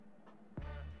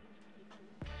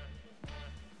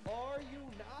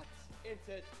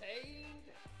entertained?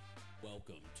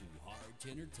 Welcome to Hard to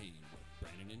Entertain with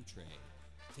Brandon and Trey.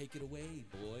 Take it away,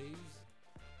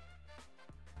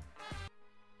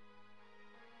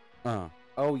 boys.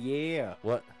 Oh yeah.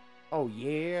 What? Oh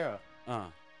yeah.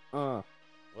 What?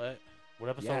 What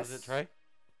episode is it, Trey?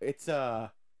 It's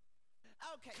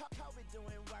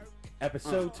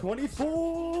episode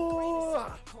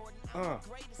 24.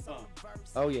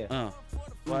 Oh yeah.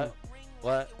 What?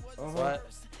 What? Uh-huh.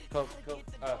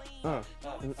 What?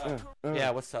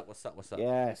 Yeah, what's up?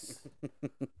 Yes.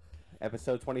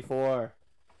 Episode 24.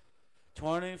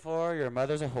 24, your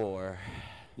mother's a whore.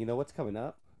 You know what's coming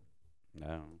up?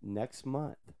 No. Next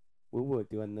month. We were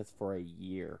doing this for a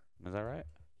year. Is that right?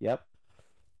 Yep.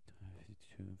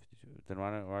 52. Then why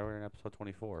are we in episode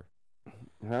 24?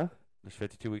 Huh? There's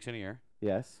 52 weeks in a year.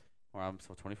 Yes. Or I'm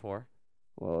episode 24.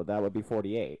 Well, that would be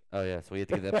 48. Oh, yeah, so we have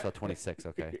to get to episode 26.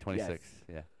 Okay, 26. Yes.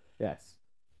 Yeah, Yes.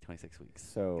 26 weeks.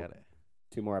 So Got it.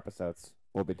 2 more episodes.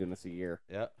 We'll be doing this a year.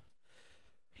 Yep.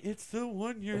 It's the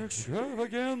 1 year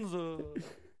extravaganza.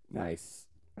 Nice.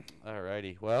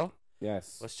 Alrighty. Well,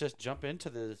 Yes. let's just jump into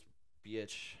this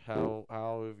bitch. How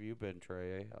have you been,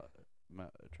 Trey?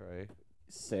 Trey?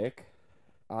 Sick.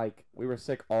 Like, we were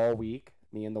sick all week,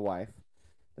 me and the wife.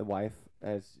 The wife,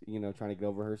 as you know, trying to get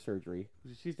over her surgery.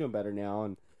 She's doing better now,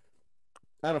 and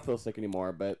I don't feel sick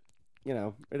anymore, but, you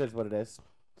know, it is what it is.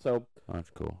 So, Oh, that's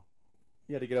cool.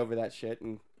 you had to get over that shit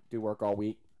and do work all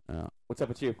week. Yeah. What's up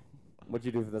with you? What'd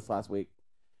you do for this last week?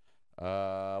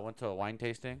 I went to a wine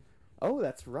tasting Oh,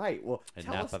 that's right. Well, in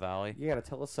tell Napa us, Valley. you got to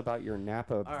tell us about your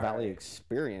Napa Valley right.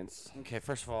 experience. Okay,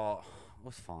 first of all, it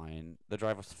was fine. The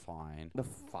drive was fine.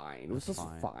 It was just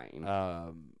fine.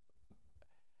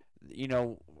 You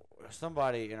know,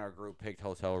 somebody in our group picked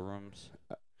hotel rooms.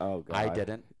 Oh, God. I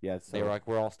didn't. Yeah, They were like,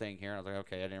 we're all staying here. And I was like,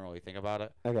 okay, I didn't really think about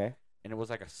it. okay. And it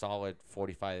was like a solid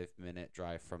 45-minute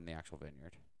drive from the actual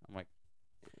vineyard. I'm like,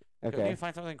 can Okay. you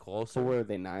find something So closer? were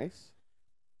they nice?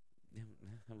 It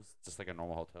was just like a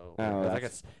normal hotel. Oh,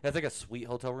 It's like a suite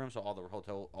hotel room, so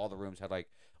all the rooms had like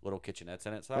little kitchenettes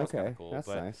in it. So that was kind Okay, of cool. that's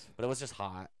but nice. but it was just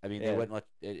hot. I mean, Yeah. they wouldn't let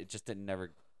it just didn't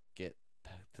never get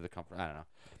to the comfort. I don't know.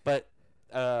 But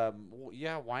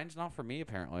yeah, wine's not for me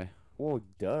apparently. Well,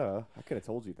 duh. I could have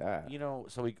told you that. You know,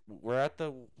 so we're at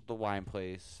the wine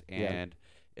place, and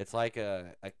it's like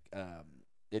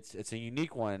it's a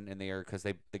unique one in the area because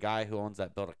the guy who owns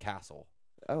that built a castle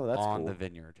Oh, that's on cool. the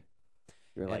vineyard.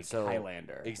 You're and like so-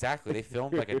 Highlander. Exactly. They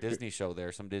filmed like a Disney show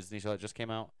there. Some Disney show that just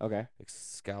came out. Okay.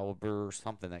 Excalibur or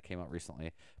something that came out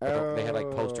recently. But they had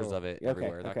like posters of it Okay,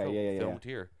 everywhere. They're okay, like, yeah. filmed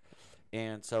here.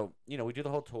 And so, you know, we do the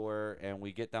whole tour and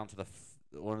we get down to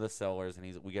one of the cellars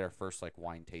and we get our first like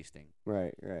wine tasting.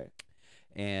 Right.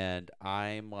 And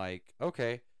I'm like,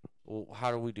 okay, well,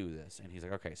 how do we do this? And he's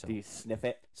like, okay, so Do you sniff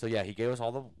it? so yeah, he gave us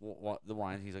all the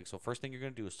wines. He's like, so first thing you're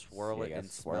gonna do is swirl Yeah, it you gotta and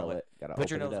smell it. Gotta Put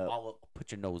your open nose it up.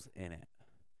 put your nose in it.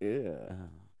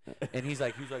 Yeah. And he's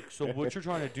like, so what you're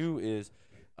trying to do is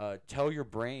tell your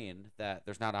brain that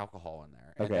there's not alcohol in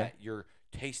there, and Okay. that you're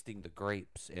tasting the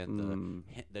grapes and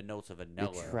the notes of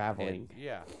vanilla. You're traveling. And,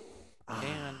 yeah.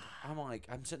 And I'm like,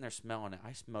 I'm sitting there smelling it.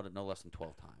 I smelled it no less than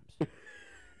 12 times.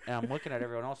 And I'm looking at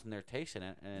everyone else and they're tasting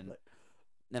it, and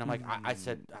then I'm like, I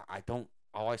said, I don't.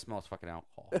 All I smell is fucking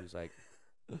alcohol. He's like,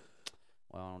 well,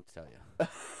 I don't tell you.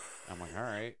 I'm like, all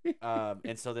right.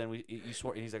 And so then you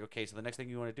swore, and he's like, okay. So the next thing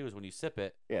you want to do is when you sip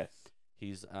it, Yes.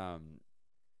 he's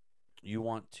you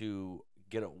want to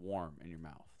get it warm in your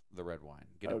mouth, the red wine.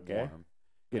 Get it warm.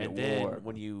 Get then warm.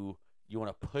 when you want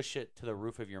to push it to the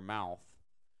roof of your mouth,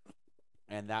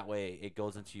 and that way it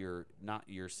goes into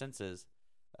your senses,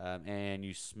 and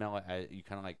you smell it. You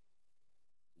kind of like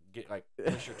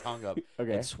push your tongue up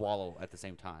Okay. and swallow at the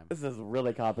same time. This is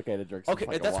really complicated drinks. Okay,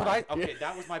 that's what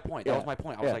that was my point. That was my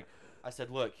point. I was Yeah. like, I said,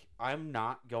 look, I'm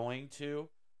not going to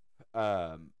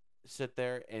sit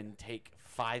there and take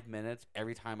 5 minutes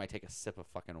every time I take a sip of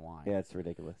fucking wine. Yeah, it's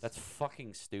ridiculous. That's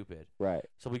fucking stupid. right.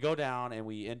 So we go down and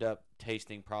we end up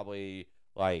tasting probably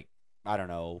like, I don't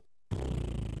know,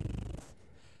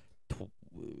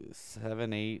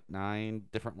 7, 8, 9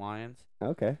 different wines.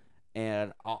 Okay.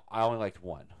 And I only liked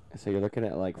one. So you're looking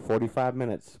at like 45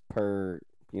 minutes per,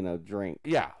 drink.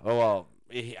 Yeah. Oh, well,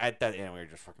 at that end, we were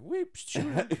just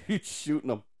fucking Shooting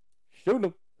them.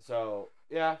 So,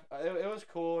 yeah, it was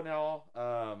cool and all.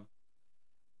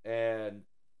 And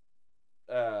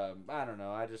I don't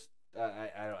know. I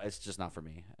don't, it's just not for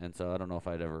me. And so I don't know if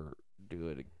I'd ever do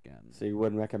it again. So you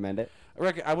wouldn't recommend it?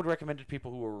 I would recommend it to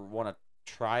people who want to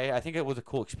try it. I think it was a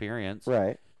cool experience.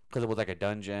 Right. Because it was like a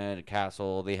dungeon, a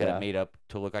castle. They had it made up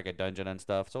to look like a dungeon and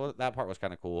stuff. So that part was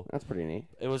kind of cool. That's pretty neat.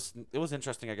 It was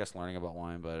interesting, I guess, learning about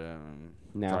wine. But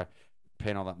Now,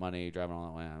 paying all that money, driving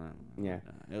all that way. Yeah.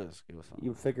 It was fun. You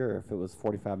would figure if it was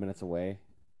 45 minutes away,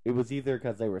 it was either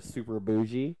because they were super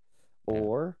bougie,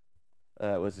 or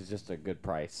it was just a good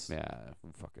price. Yeah,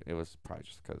 fuck it. It was probably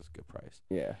just because it's a good price.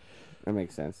 Yeah, that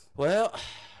makes sense. Well,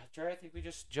 Trey, I think we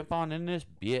just jump on in this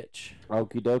bitch.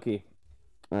 Okie dokie.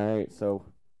 All right, so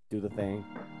do the thing.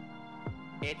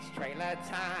 It's trailer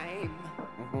time.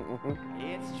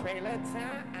 It's trailer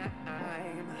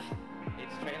time.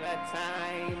 It's trailer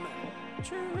time.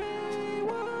 Trey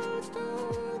wants to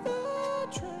the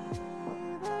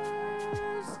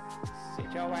trailers.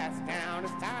 Sit your ass down.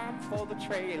 It's time for the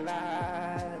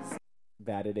trailers.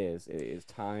 That it is. It is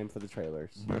time for the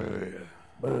trailers.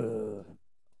 Do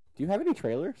you have any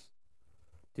trailers?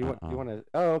 Do you want to?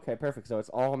 Oh, okay, perfect. So it's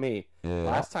all me. Yeah.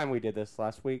 Last time we did this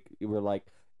last week, you were like,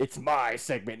 "It's my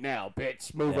segment now,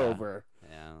 bitch. Move over."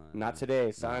 Yeah. Not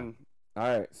today, son.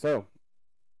 All right, so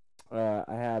I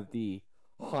have the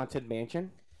Haunted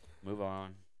Mansion. Move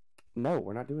on. No,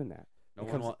 we're not doing that.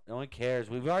 No one cares.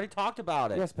 We've already talked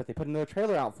about it. Yes, but they put another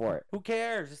trailer out for it. Who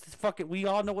cares? It's just fucking. We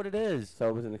all know what it is. So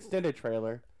it was an extended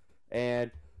trailer,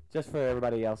 and just for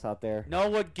everybody else out there, No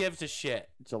one gives a shit.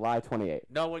 July 28th.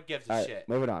 No one gives a All right, shit.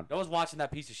 moving on. No one's watching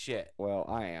that piece of shit. Well,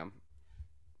 I am.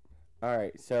 All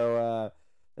right, so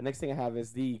the next thing I have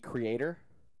is The Creator.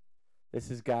 This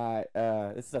is a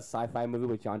sci-fi movie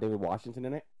with John David Washington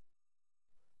in it.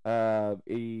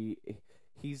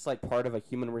 He's like part of a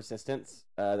human resistance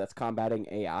that's combating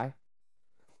AI,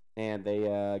 and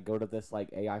they go to this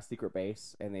like AI secret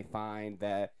base, and they find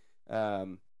that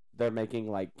they're making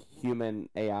like human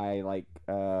AI like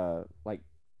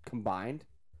combined,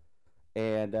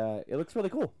 and it looks really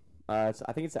cool. I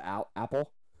think it's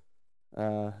Apple.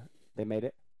 They made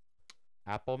it.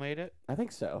 Apple made it. I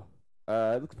think so.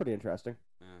 It looks pretty interesting.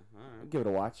 All right. Give it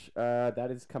a watch. That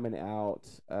is coming out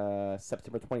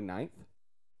September 29th.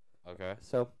 Okay.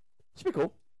 So, should be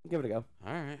cool. Give it a go.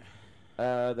 All right.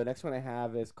 The next one I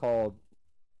have is called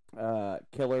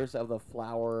Killers of the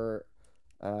Flower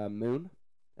Moon.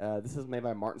 This is made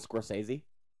by Martin Scorsese.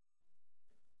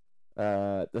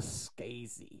 The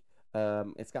Scorsese.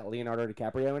 It's got Leonardo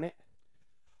DiCaprio in it.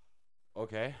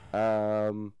 Okay.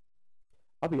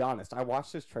 I'll be honest. I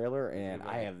watched this trailer and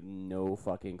I have no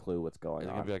fucking clue what's going Is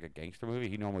it on. gonna be like a gangster movie?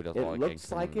 He normally does It all like looks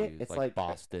gangster like it. movies. It's like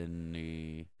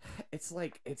Boston-y. It's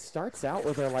like it starts out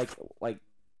where they're like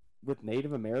with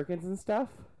Native Americans and stuff,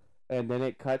 and then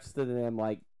it cuts to them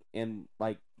like in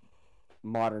like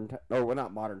modern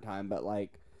not modern time, but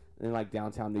like in like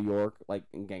downtown New York, like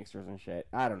in gangsters and shit.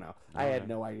 I don't know. I had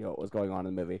no idea what was going on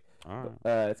in the movie. All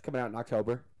right. It's coming out in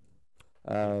October.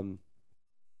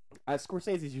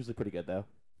 Scorsese's usually pretty good though.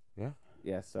 Yeah.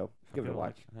 Yeah, so give it a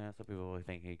watch. Yeah, some people really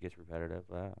think he gets repetitive.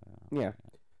 Yeah.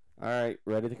 All right,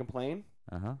 ready to complain?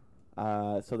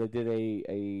 So they did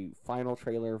a final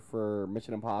trailer for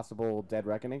Mission Impossible: Dead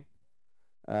Reckoning.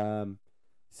 So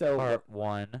Part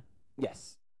 1.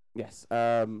 yes.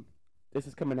 This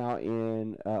is coming out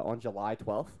on July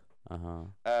 12th.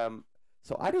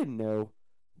 So I didn't know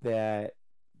that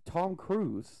Tom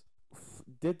Cruise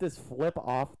did this flip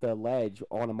off the ledge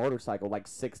on a motorcycle like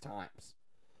 6 times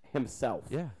himself.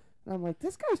 Yeah. And I'm like,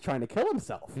 this guy's trying to kill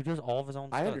himself. He does all of his own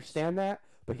I stunts. understand that,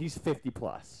 but he's 50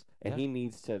 plus, and he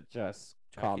needs to just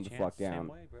calm the fuck down. Same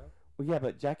way, bro. Well, yeah,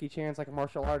 but Jackie Chan's like a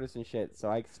martial artist and shit,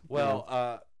 so I.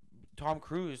 Tom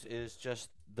Cruise is just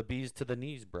the bees to the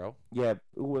knees, bro. Yeah,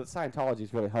 well,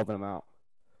 Scientology's really helping him out.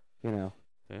 You know.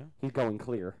 Yeah. He's going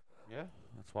clear. Yeah,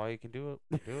 that's why you can do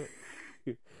it. Do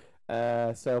it.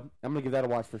 So I'm gonna give that a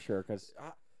watch for sure, cause.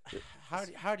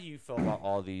 How do you feel about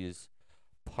all these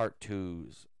part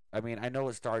 2s? I mean, I know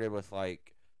it started with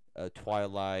like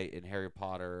Twilight and Harry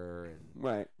Potter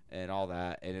and all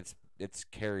that, and it's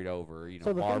carried over. You know,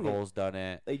 So the thing Marvel's done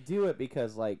it. They do it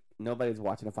because like nobody's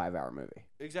watching a 5-hour movie.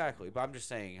 Exactly, but I'm just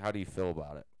saying, how do you feel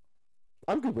about it?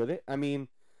 I'm good with it. I mean,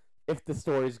 if the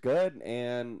story's good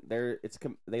and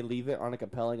they leave it on a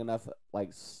compelling enough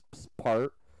like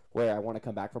part where I want to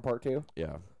come back for part 2,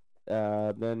 Yeah.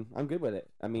 then I'm good with it.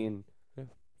 I mean, Yeah,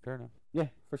 fair enough. yeah,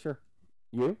 for sure.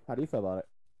 You? How do you feel about it?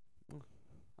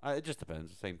 It just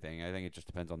depends. Same thing. I think it just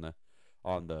depends on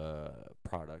the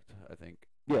product. I think.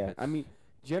 Yeah, I mean,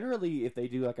 generally, if they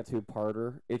do like a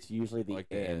 2-parter, it's usually the Like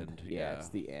the end, Yeah, yeah. it's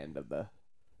the end of the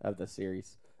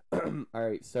series. All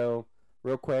right, so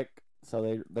real quick,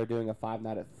 so they're doing a Five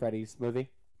Nights at Freddy's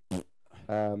movie.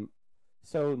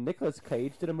 So Nicolas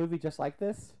Cage did a movie just like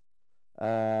this.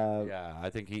 Yeah,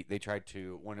 I think they tried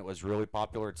to, when it was really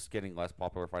popular. It's getting less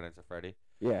popular. Five Nights at Freddy.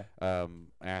 Yeah. And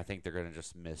I think they're gonna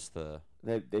just miss the.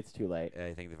 It's too late.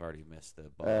 I think they've already missed the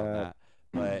boat on that.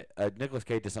 But Nicolas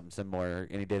Cage did something similar,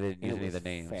 and he did it using any of the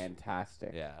names.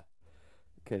 Fantastic. Yeah.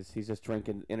 because he's just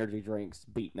drinking energy drinks,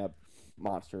 beating up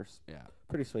monsters. Yeah.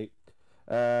 Pretty sweet.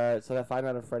 So that Five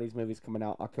Nights at Freddy's movie's coming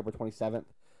out October 27th.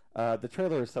 The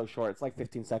trailer is so short; it's like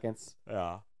 15 seconds.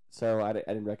 Yeah. So I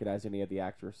didn't recognize any of the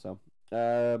actors. So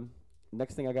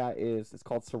next thing I got is it's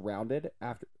called Surrounded.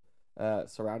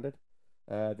 Surrounded.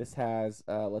 This has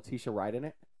Letitia Wright in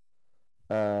it.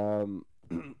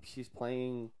 She's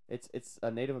playing. It's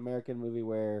a Native American movie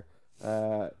where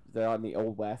they're on the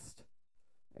Old West,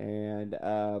 and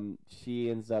she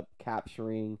ends up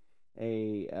capturing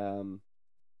a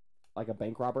like a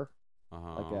bank robber,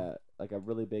 like a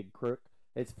really big crook.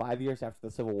 It's 5 years after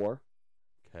the Civil War.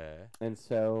 Okay. And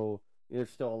so there's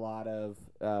still a lot of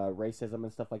racism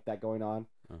and stuff like that going on.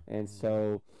 And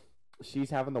so she's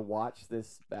having to watch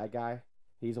this bad guy.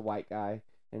 He's a white guy.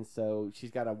 And so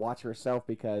she's got to watch herself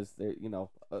because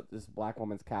this black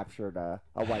woman's captured a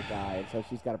white guy. And so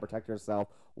she's got to protect herself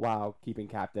while keeping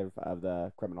captive of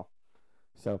the criminal.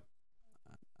 So.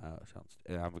 Sounds.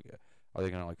 Are they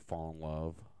going to like fall in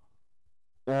love?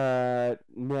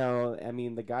 No. I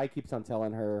mean, the guy keeps on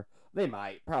telling her. They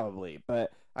might, probably,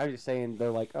 but I'm just saying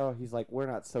they're like, oh, he's like, we're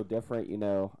not so different,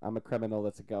 I'm a criminal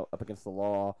that's up against the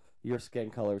law. Your skin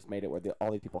color's made it where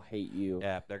all these people hate you.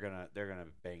 Yeah, they're gonna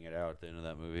bang it out at the end of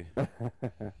that movie.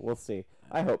 We'll see.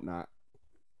 I hope not.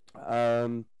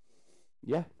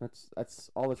 Yeah, that's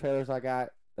all the trailers I got.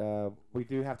 We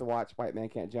do have to watch White Man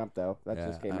Can't Jump though. That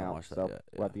just came out, so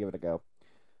we'll have to give it a go.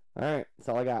 All right, that's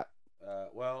all I got.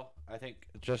 Well, I think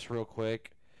just real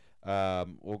quick.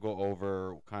 We'll go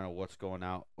over kind of what's coming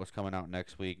out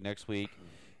next week. Next week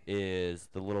is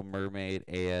The Little Mermaid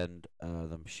and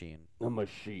The Machine. The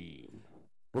Machine.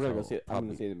 We're gonna go see it. I'm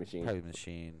gonna see The Machine. Probably The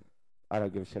Machine. I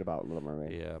don't give a shit about Little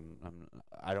Mermaid. Yeah,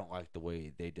 I don't like the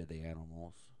way they did the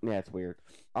animals. Yeah, it's weird.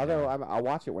 Although I'll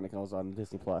watch it when it comes on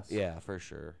Disney Plus. Yeah, for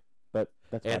sure. But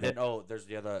that's and then there's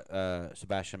the other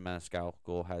Sebastian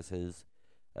Maniscalco has his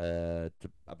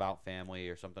About Family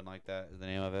or something like that is the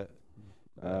name of it.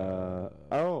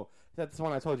 That's the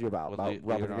one I told you about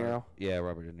Robert De Niro. Yeah,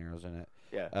 Robert De Niro's in it.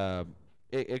 Yeah.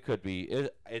 It could be.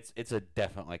 It's a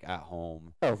definite like at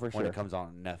home. Oh, for sure. When it comes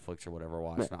on Netflix or whatever. I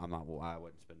wouldn't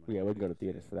spend money. Yeah, we can go to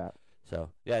theaters for that. So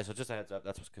yeah, so just a heads up.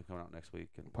 That's what's coming out next week.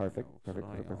 And, Perfect.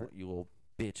 You little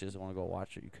bitches want to go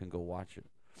watch it? You can go watch it.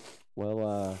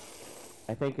 Well,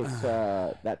 I think it's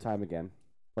that time again.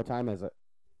 What time is it?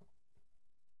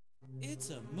 It's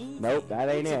a movie. Nope, that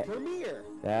ain't it's it. A premiere.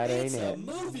 That ain't it's it. It's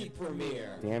a movie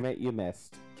premiere. Damn it, you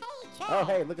missed. Hey, Trey. Oh,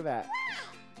 hey, look at that.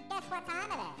 Guess what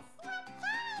time it is? What time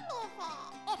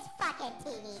is it? It's fucking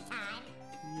TV time.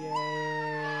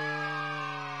 Yay.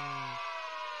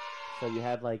 So you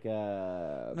had like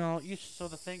a... No, so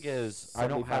the thing is, I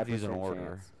don't have these in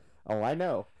order. Chance. Oh, I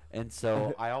know. And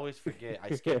so I always forget.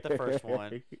 I skip the first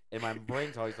one, and my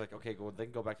brain's always like, okay,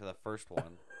 then go back to the first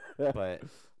one. But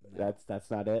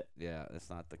that's not it. Yeah, that's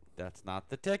not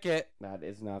the ticket. That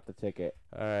is not the ticket.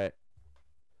 All right.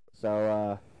 So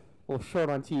a little short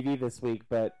on TV this week,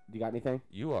 but you got anything?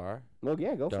 You are. Well,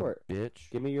 yeah, go Dumb for it, bitch.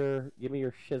 Give me your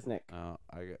shiznick. Oh,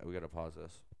 we gotta pause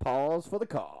this. Pause for the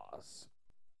cause.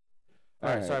 All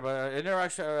right, sorry about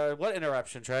interruption. What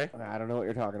interruption, Trey? I don't know what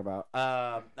you're talking about.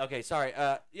 Okay, sorry.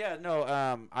 I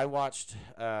watched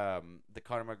the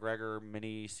Conor McGregor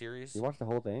mini series. You watched the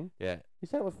whole thing? Yeah. You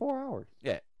said it was 4 hours.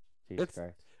 Yeah. Jesus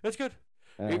Christ. It's good.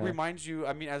 It reminds you.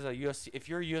 I mean, as a UFC, if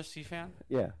you're a UFC fan,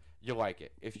 yeah, you'll like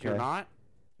it. If you're not,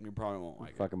 you probably won't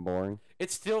like it. Fucking boring.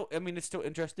 It's still. I mean, it's still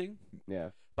interesting. Yeah.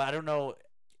 But I don't know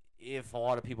if a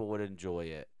lot of people would enjoy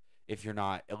it if you're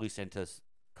not at least into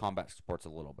combat sports a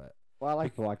little bit. Well, I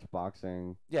like to watch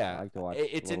boxing. Yeah, I like to watch.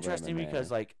 It's interesting because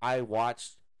like I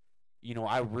watched,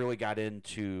 I really got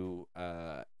into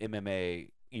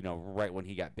MMA. Right when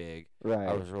he got big. Right.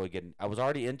 I was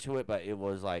already into it, but it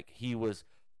was like he was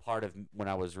part of when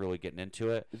I was really getting into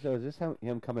it. So is this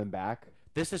him coming back?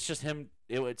 This is just him.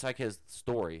 It's like his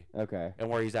story. Okay. And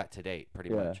where he's at to date, pretty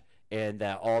much. And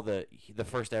that all the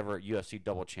first ever UFC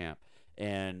double champ.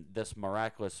 And this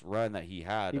miraculous run that he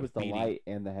had. He was the light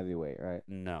and the heavyweight, right?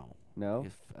 No. No?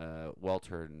 He's,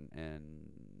 welter and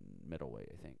middleweight,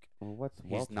 I think. Well, what's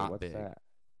He's welter? not What's big. that?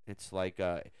 It's like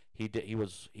he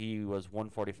was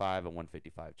 145 and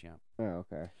 155 champ. Oh,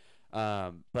 okay.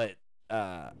 But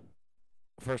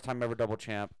first time ever double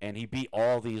champ, and he beat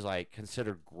all these like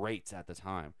considered greats at the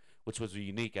time, which was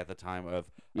unique at the time of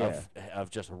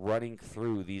just running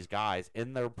through these guys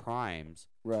in their primes.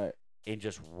 Right. And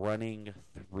just running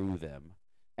through them,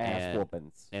 ass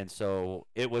whoopings. And so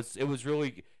it was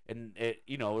really, and it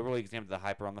really examined the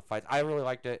hype around the fights. I really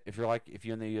liked it. If you're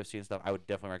in the UFC and stuff, I would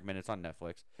definitely recommend it. It's on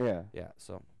Netflix. Yeah. Yeah.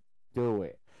 So do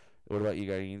it. What about you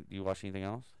guys? You watch anything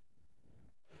else?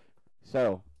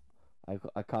 So, I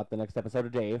caught the next episode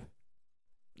of Dave.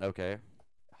 Okay.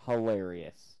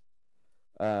 Hilarious.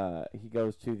 He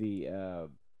goes to the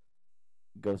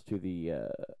goes to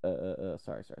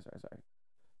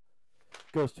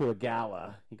a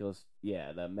gala. He goes,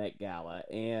 the Met Gala,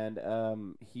 and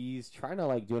he's trying to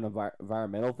like do an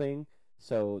environmental thing.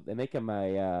 So they make him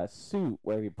a suit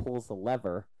where he pulls the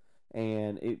lever,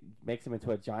 and it makes him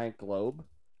into a giant globe.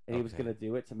 And he was gonna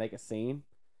do it to make a scene,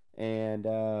 and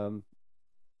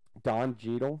Don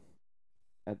Cheadle,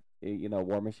 at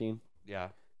War Machine, Yeah.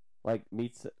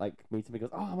 meets him. He goes,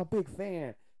 "Oh, I'm a big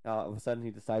fan." Now all of a sudden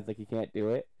he decides like he can't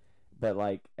do it, but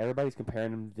like everybody's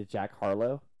comparing him to Jack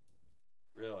Harlow.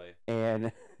 Really?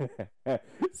 And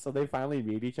so they finally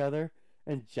meet each other,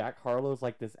 and Jack Harlow's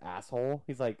like this asshole.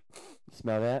 He's like, "You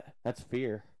smell that? That's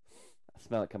fear. I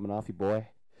smell it coming off you, boy."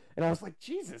 And I was like,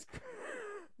 Jesus Christ.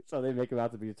 So they make him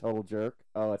out to be a total jerk.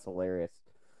 Oh, it's hilarious.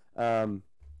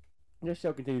 This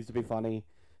show continues to be funny.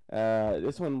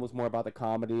 This one was more about the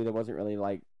comedy. There wasn't really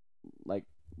like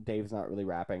Dave's not really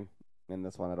rapping in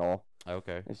this one at all.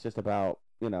 Okay. It's just about,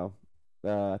 I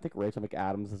think Rachel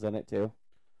McAdams is in it too.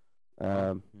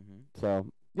 So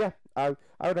yeah, I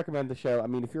would recommend the show. I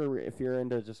mean, if you're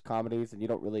into just comedies and you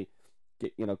don't really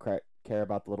get care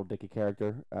about the little Dicky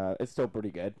character, it's still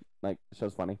pretty good. Like, the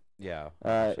show's funny. Yeah.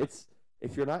 It's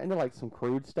if you're not into like some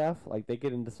crude stuff, like they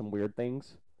get into some weird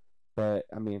things. But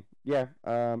I mean, yeah,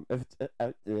 if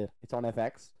it's on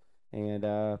FX, and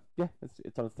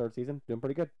it's on its third season, doing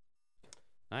pretty good.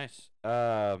 Nice.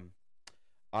 I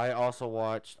also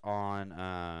watched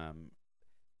on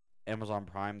Amazon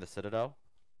Prime The Citadel.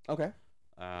 Okay.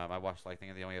 I watched I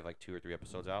think they only have like 2 or 3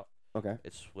 episodes out. Okay.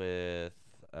 It's with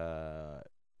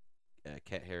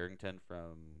Kit Harington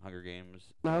from Hunger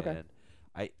Games. Oh, okay.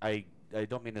 And I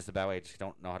don't mean this a bad way. I just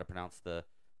don't know how to pronounce the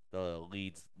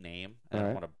lead's name, and I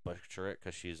don't want to butcher it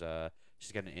because she's got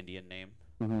an Indian name,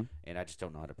 and I just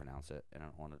don't know how to pronounce it, and I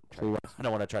don't want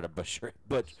to try to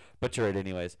butcher it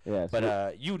anyways. Yeah.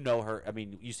 But you know her. I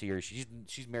mean, you see her. She's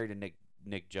married to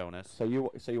Nick Jonas. So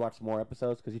you watched more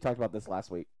episodes because you talked about this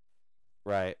last week.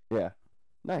 Right. Yeah.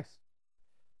 Nice.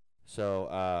 So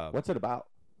what's it about?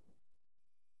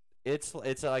 It's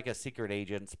like a secret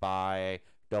agent, spy,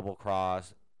 double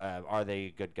cross. Are they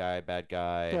good guy, bad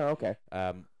guy? Yeah. Okay.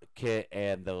 Kit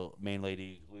and the main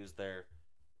lady lose their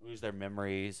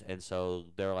memories, and so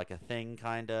they're like a thing,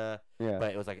 kinda. Yeah.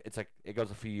 But it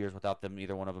goes a few years without them,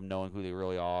 either one of them knowing who they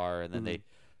really are, and then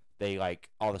they like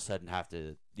all of a sudden have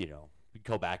to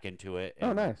go back into it.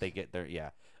 And nice. They get their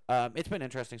It's been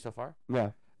interesting so far.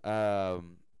 Yeah.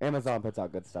 Amazon puts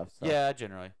out good stuff. So. Yeah,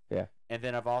 generally. Yeah. And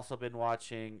then I've also been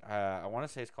watching. I want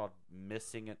to say it's called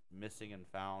Missing and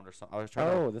Found or something. I was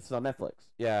trying. This is on Netflix.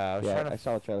 Yeah, I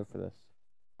saw a trailer for this.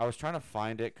 I was trying to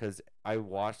find it because I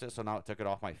watched it, so now it took it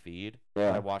off my feed.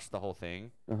 Yeah. I watched the whole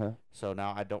thing. So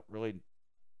now I don't really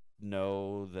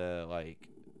know the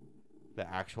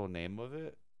actual name of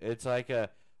it. It's like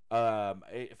it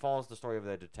follows the story of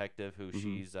the detective who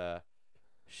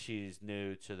she's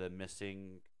new to the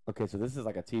missing. Okay, so this is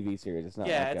like a TV series. It's not.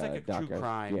 Yeah, like it's like a true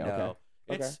crime. Yeah, no,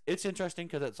 okay. It's interesting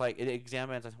because it's like it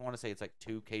examines. I want to say it's like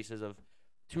 2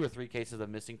 or 3 cases of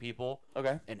missing people.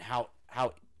 Okay. And how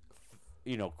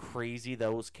crazy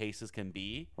those cases can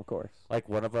be. Of course. Like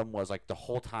one of them was like the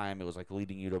whole time it was like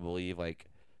leading you to believe like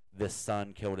this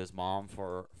son killed his mom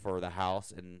for the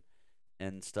house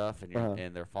and stuff, and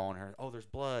and they're following her. Oh, there's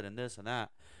blood and this and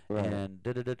that, and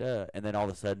and then all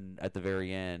of a sudden at the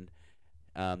very end.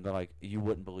 They're like, you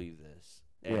wouldn't believe this,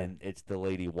 and it's the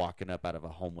lady walking up out of a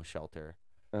homeless shelter,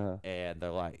 and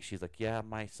they're like, she's like, yeah,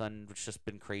 my son's just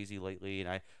been crazy lately,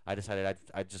 and I decided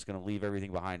I'm just gonna leave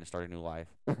everything behind and start a new life,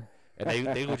 and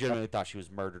they legitimately thought she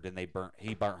was murdered, and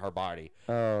he burnt her body.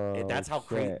 Oh, and that's how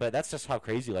crazy, but that's just how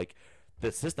crazy like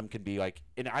the system can be like,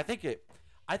 and I think it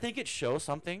shows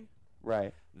something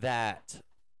that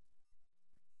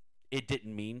it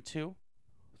didn't mean to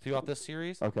throughout this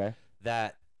series. Okay.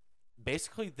 That.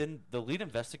 Basically, then the lead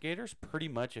investigators, pretty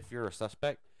much, if you're a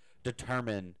suspect,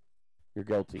 determine you're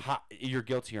guilty. You're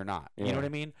guilty or not. Yeah. You know what I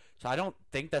mean? So I don't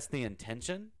think that's the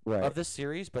intention of this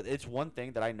series, but it's one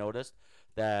thing that I noticed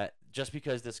that just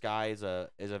because this guy is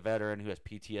a veteran who has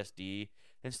PTSD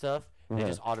and stuff, they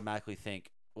just automatically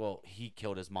think, well, he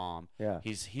killed his mom. Yeah.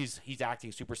 He's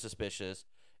acting super suspicious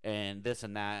and this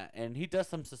and that, and he does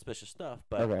some suspicious stuff,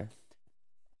 but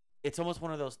it's almost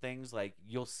one of those things like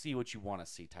you'll see what you want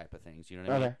to see type of things. You know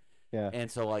what I mean? Yeah. And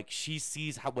so like she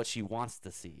sees what she wants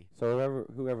to see. So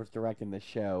whoever's directing the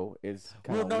show is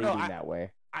kind of leading that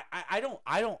way.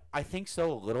 I think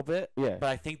so a little bit. Yeah. But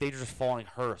I think they're just following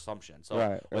her assumption.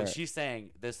 So when she's saying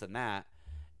this and that,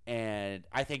 And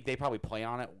I think they probably play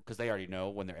on it because they already know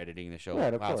when they're editing the show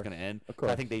Right, of how it's course. going to end. Of So I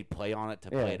course. think they play on it to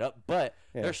Yeah. play it up, but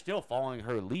Yeah. they're still following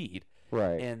her lead,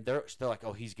 Right. and they're still like,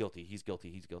 oh, he's guilty, he's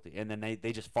guilty, he's guilty, and then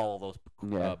they just follow those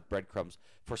Yeah. breadcrumbs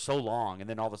for so long, and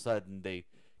then all of a sudden they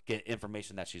get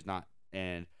information that she's not.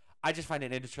 And I just find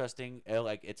it interesting.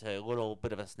 Like it's a little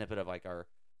bit of a snippet of like our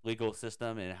legal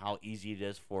system and how easy it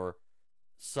is for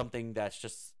something that's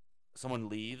just someone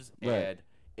leaves Right. and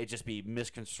it just be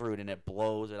misconstrued and it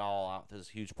blows it all out to this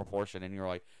huge proportion, and you're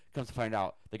like, comes to find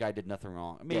out the guy did nothing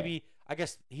wrong. Maybe I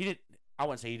guess he didn't. I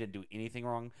wouldn't say he didn't do anything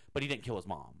wrong, but he didn't kill his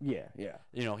mom. Yeah. Yeah.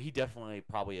 You know, he definitely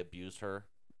probably abused her.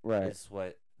 Right. Is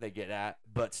what they get at.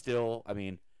 But still, I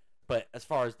mean, but as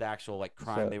far as the actual like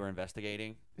crime So- they were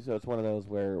investigating, So it's one of those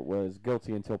where it was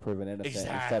guilty until proven innocent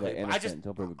instead of Exactly. innocent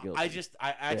until proven guilty. I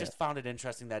just found it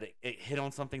interesting that it hit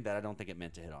on something that I don't think it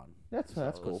meant to hit on. That's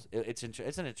So cool. It's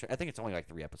I think it's only like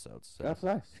 3 episodes. So That's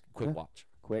nice. quick Yeah. watch.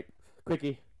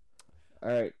 Quickie. All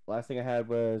right. Last thing I had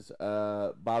was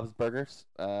Bob's Burgers.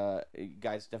 You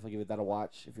guys definitely give that a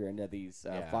watch if you're into these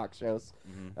Yeah. Fox shows.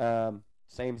 Mm-hmm.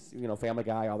 Same, Family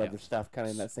Guy, all that Yeah. other stuff, kind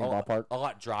of in that same a, ballpark. A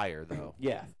lot drier though.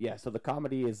 Yeah, yeah. So the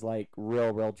comedy is like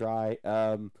real dry.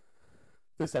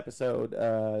 This episode,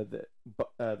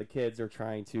 the kids are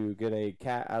trying to get a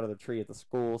cat out of the tree at the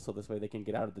school, so this way they can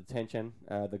get out of detention.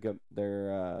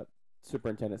 Their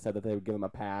superintendent said that they would give them a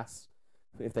pass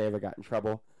if they ever got in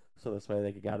trouble, so this way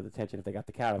they could get out of detention if they got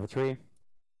the cat out of the tree.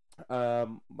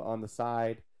 On the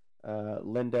side,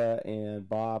 Linda and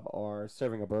Bob are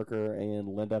serving a burger, and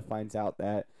Linda finds out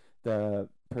that the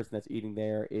person that's eating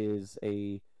there is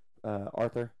a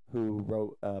Arthur who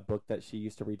wrote a book that she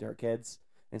used to read to her kids,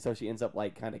 and so she ends up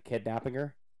like kind of kidnapping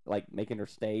her, like making her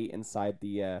stay inside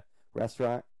the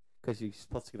restaurant because she's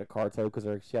supposed to get a car tow because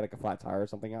she had like a flat tire or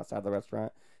something outside the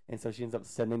restaurant, and so she ends up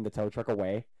sending the tow truck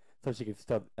away so she can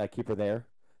still keep her there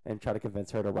and try to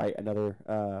convince her to write another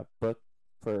book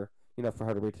for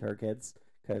her to read to her kids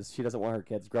because she doesn't want her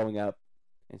kids growing up,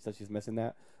 and so she's missing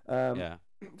that. Yeah.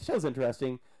 The show's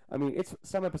interesting. I mean,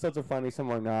 some episodes are funny,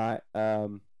 some are not.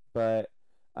 But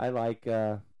I like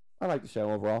the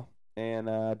show overall, and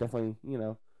definitely,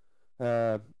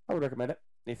 I would recommend it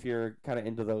if you're kind of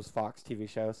into those Fox TV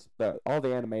shows. All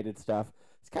the animated stuff,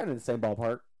 it's kind of in the same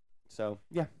ballpark. So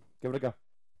yeah, give it a go.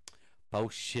 Bo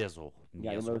shizzle. You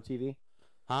got Yes, any more TV?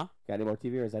 Huh? Got any more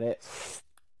TV, or is that it?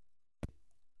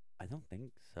 I don't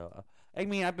think so. I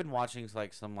mean, I've been watching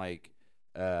some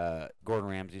Gordon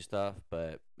Ramsay stuff,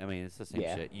 but I mean, it's the same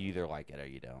Yeah. shit. You either like it or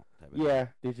you don't. type of Yeah.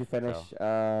 Did you finish?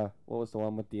 What was the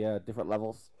one with the different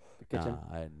levels? The thing. kitchen.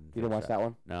 I didn't You didn't finish watch that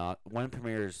one? No, one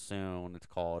premieres soon. It's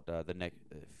called the next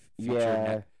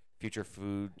Yeah. Future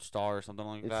Food Star or something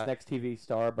like It's that. next TV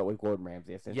star, but with Gordon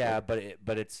Ramsay. Essentially. Yeah,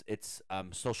 but it's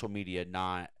social media,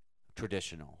 not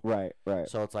traditional. Right.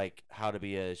 So it's like how to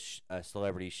be a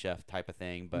celebrity chef type of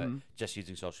thing, but Mhm. just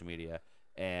using social media.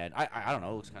 And I don't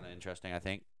know, it looks kind of interesting, I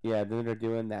think. Yeah, then they're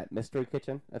doing that mystery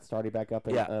kitchen that's starting back up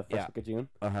in first week of June.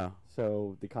 Uh-huh.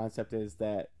 So the concept is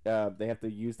that they have to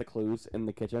use the clues in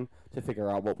the kitchen to figure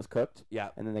out what was cooked,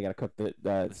 Yeah. and then they got to cook the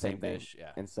Same thing. dish,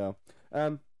 yeah. And so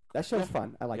that show's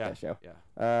fun. I like Yeah, that show. Yeah.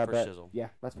 For But shizzle. yeah,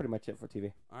 that's pretty much it for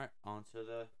TV. All right, on to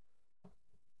the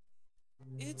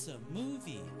It's a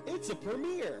movie. It's a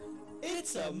premiere.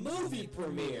 It's a movie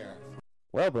premiere.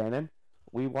 Well, Brandon,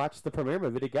 we watched the premiere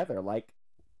movie together like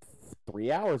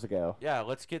 3 hours ago. Yeah,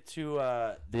 let's get to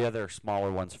the other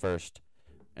smaller ones first,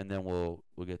 and then we'll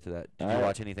get to that. Did All you right.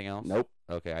 watch anything else? Nope.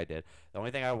 Okay, I did. The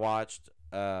only thing I watched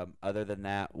other than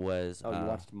that was Oh, you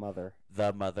watched Mother.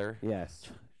 The Mother. Yes.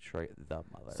 The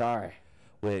Mother. Sorry.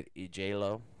 With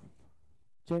J-Lo.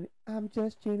 Jenny, I'm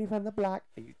just Jenny from the block.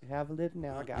 I used to have a little,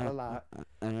 now I got a lot.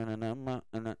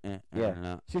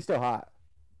 Yeah. She's still hot.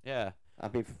 Yeah. I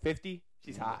mean, for 50,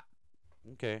 she's hot.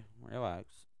 Okay,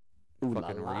 relax. Ooh la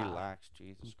Fucking la. relax,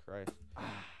 Jesus Christ.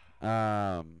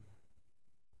 Yeah,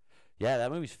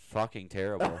 that movie's fucking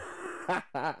terrible.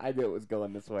 I knew it was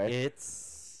going this way.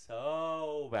 It's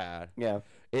so bad. Yeah.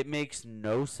 It makes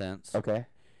no sense. Okay.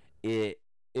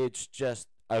 It's just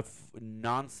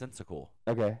nonsensical.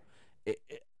 Okay.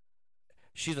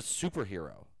 She's a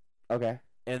superhero, Okay.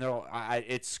 and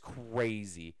it's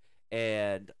crazy.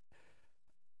 And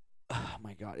oh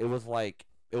my god, it was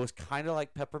kind of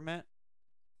like Peppermint,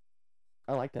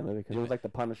 I like that movie because it was like The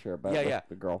Punisher, but Yeah, with yeah.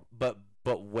 the girl. but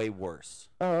way worse.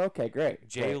 Oh, okay, great.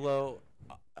 J Lo,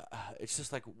 it's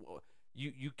just like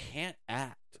you can't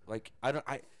act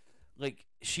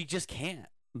she just can't.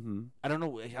 Mm-hmm. I don't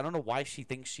know why she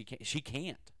thinks she can't. She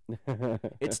can't.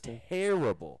 It's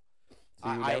terrible.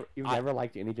 So you've never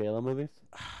liked any J-Lo movies?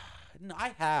 No, I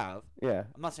have. Yeah.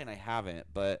 I'm not saying I haven't,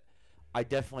 but I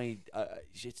definitely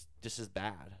it's just as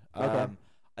bad. Okay.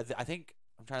 I think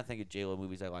I'm trying to think of J-Lo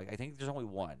movies I like. I think there's only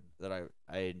one that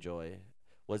I enjoy.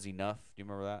 Was Enough? Do you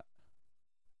remember that?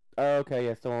 Oh, okay,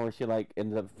 yeah, it's the one where she like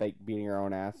ends up fake beating her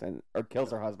own ass or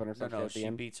kills her husband or No, something no, at the she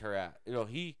end. beats her ass. You know,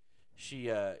 he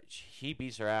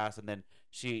beats her ass, and then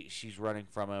she's running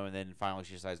from him, and then finally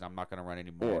she decides, I'm not gonna run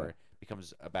anymore. Yeah.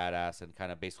 Becomes a badass and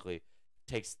kind of basically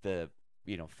takes the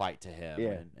fight to him. Yeah.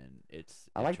 And it's.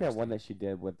 I like that one interesting. that she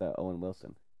did with Owen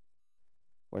Wilson,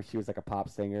 where she was like a pop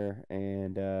singer,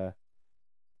 and have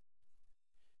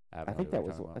I no think idea that what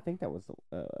was you're talking I think that was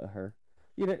her.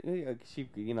 She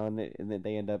and then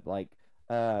they end up like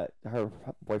her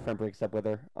boyfriend breaks up with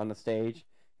her on the stage,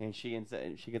 and she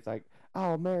gets like,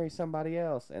 I'll marry somebody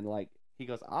else, and like he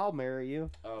goes, I'll marry you.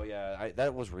 about. Oh yeah,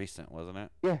 that was recent, wasn't it?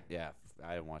 Yeah. Yeah,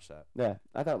 I didn't watch that. Yeah,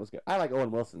 I thought it was good. I like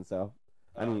Owen Wilson, so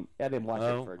I mean I didn't watch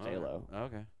it for J Lo.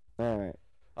 Okay. All right.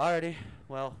 Alrighty.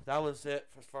 Well, that was it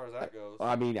as far as that goes.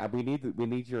 I mean we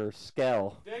need your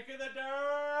scale. Dick in the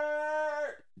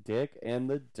dirt. Dick in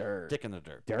the dirt. Dick in the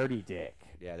dirt. Dirty Dick.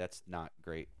 Yeah, that's not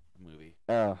great movie.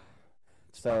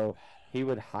 So he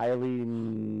would highly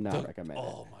not recommend it.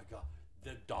 Oh my god,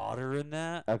 the daughter in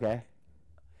that. Okay.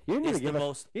 You didn't It's even the give us.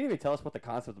 most- You didn't even tell us what the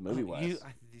concept of the movie was.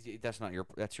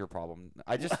 That's your problem.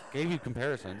 I just gave you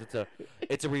comparisons.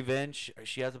 It's a revenge.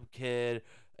 She has a kid,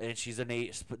 and she's a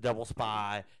double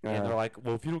spy, and they're like,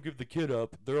 well, if you don't give the kid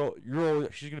up,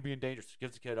 she's gonna be in danger. So she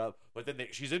gives the kid up, but then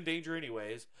she's in danger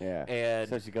anyways. Yeah. And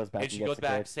So she goes back. and she gets goes the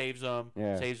back, kid. saves him,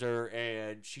 Yeah. saves her,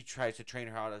 and she tries to train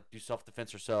her how to do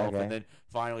self-defense herself. Okay. And then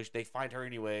finally they find her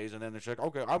anyways, and then they're like,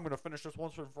 okay, I'm gonna finish this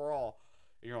once and for all.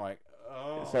 And you're like,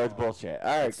 oh. So it's bullshit.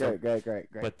 All right. So- Great.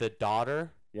 But the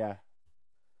daughter, Yeah.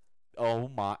 oh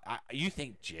my! You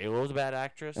think J-Lo's a bad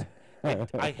actress?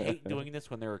 I hate doing this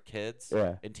when they were kids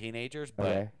Yeah. and teenagers, but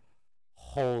Okay.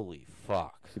 holy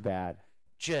fuck. She's bad.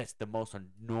 Just the most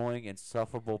annoying,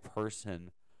 insufferable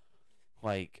person.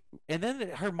 Like, and then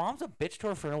her mom's a bitch to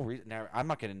her for no reason. Now, I'm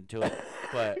not getting into it,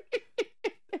 but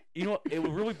you know what? It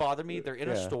would really bother me. They're in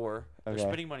a Yeah. store, they're Okay.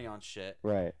 spending money on shit,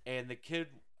 Right. and the kid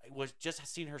was just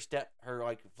seen her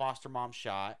like foster mom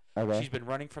shot. Okay. She's been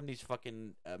running from these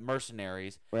fucking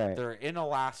mercenaries. Right. They're in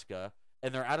Alaska,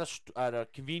 and they're at a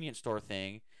convenience store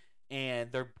thing,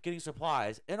 and they're getting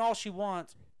supplies, and all she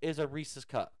wants is a Reese's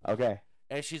cup. Okay.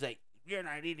 And she's like, "You're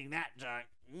not eating that junk,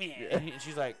 man." And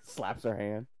she's like, Slaps her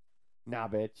hand. Nah,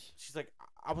 bitch. she's like,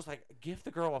 I was like, give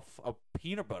the girl a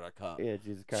peanut butter cup. Yeah,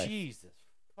 Jesus Christ. Jesus,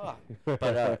 fuck.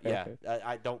 But yeah,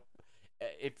 I don't.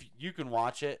 If you can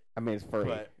watch it, I mean, it's free.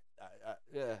 but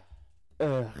yeah.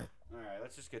 Ugh. All right,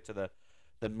 let's just get to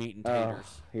the meat and Oh,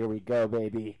 taters. here we go,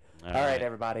 baby. All All right, right.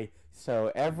 everybody.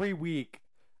 So every week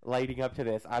leading up to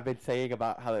this, I've been saying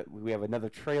about how we have another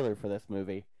trailer for this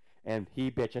movie, and he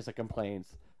bitches and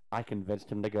complains. I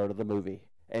convinced him to go to the movie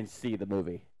and see the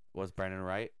movie. Was Brandon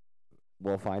right?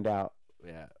 We'll find out.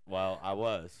 Yeah. Well, I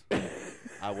was.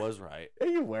 I was right.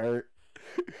 You weren't.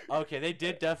 Okay, they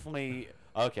did definitely.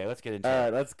 Okay, let's get into All it.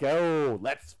 right, let's go.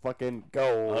 Let's fucking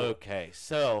go. Okay,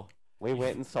 so We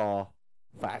went and saw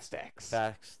Fast X.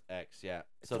 Facts X, yeah.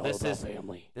 So It's this all is about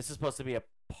family. this is supposed to be a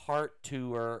part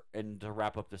 2 and to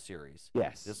wrap up the series.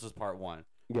 Yes. This was part 1.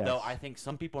 Yes. Though I think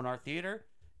some people in our theater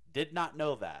did not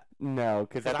know that. No,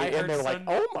 because at But I the end heard they were like, some-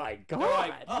 "Oh my They're god,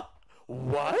 like, oh.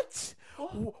 what?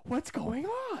 What's going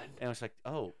on?" And it's like,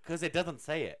 oh, because it doesn't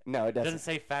say it. No, it It doesn't. doesn't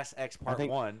say Fast X Part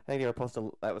think- 1. I think they were supposed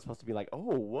to. That was supposed to be like, "Oh,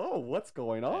 whoa, what's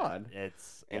going on?"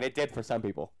 It's And it did for some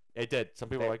people. It did. Some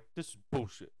people They- were like, this is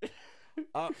bullshit.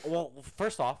 Well,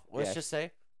 first off, let's Yes. just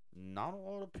say, not a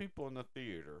lot of people in the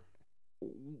theater.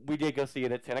 We did go see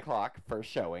it at 10 o'clock first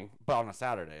showing. But on a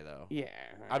Saturday, though. Yeah,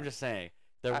 I'm just saying,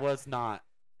 there was not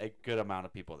a good amount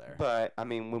of people there. But I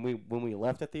mean, when we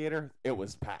left the theater, it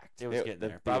was packed. It was getting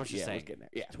there. But I was just saying, it was getting there.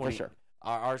 Yeah, 20 for sure.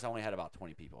 Ours only had about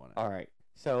 20 people in it. All right,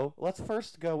 so let's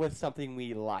first go with something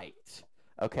we liked.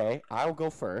 Okay, I'll go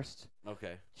first.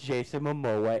 Okay. Jason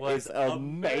Momoa Was is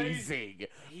amazing.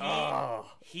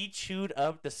 Oh. He chewed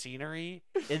up the scenery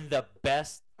in the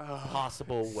best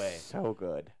possible way. So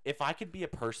good. If I could be a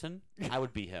person, I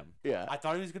would be him. Yeah. I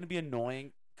thought he was going to be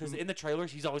annoying because in the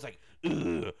trailers, he's always like,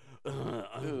 I'm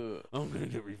going to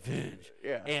get revenge.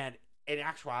 Yeah. And in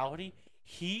actuality,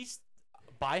 he's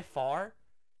by far,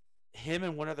 him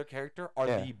and one other character are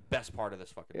Yeah. the best part of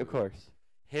this fucking movie. Of course.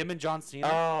 Him and John Cena,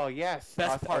 Oh yes. Best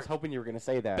I was part- hoping you were gonna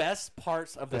say that. best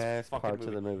parts of this Best fucking parts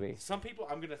movie. of the movie. Some people,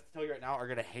 I'm going to tell you right now, are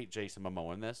going to hate Jason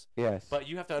Momoa in this. Yes. But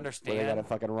you have to Well, they got understand, it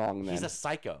fucking wrong then. he's a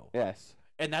psycho. Yes.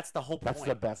 And that's the whole point. That's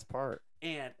the best part.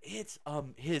 And it's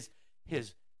his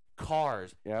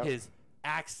cars, Yep. his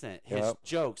accent, his Yep.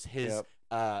 jokes, his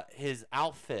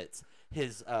outfits,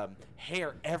 his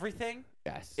hair, everything.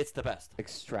 Yes. It's the best.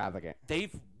 extravagant.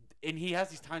 And he has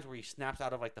these times where he snaps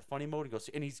out of like the funny mode and goes,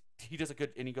 and he does a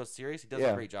good, and he goes serious. He does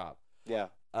Yeah. a great job. Yeah.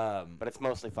 But it's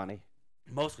mostly funny.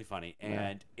 Mostly funny,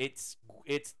 and it's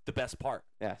the best part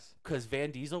Yes. because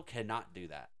Van Diesel cannot do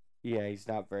that Yeah, he's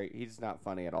not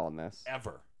funny at all in this.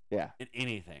 ever Yeah. in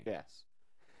anything. Yes.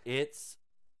 It's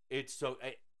so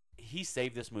he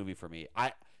saved this movie for me.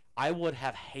 I would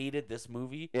have hated this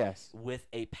movie Yes. with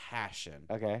a passion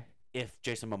Okay. if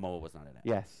Jason Momoa was not in it.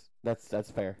 Yes. That's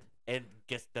fair. And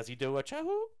does he do a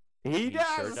Chahoo? He He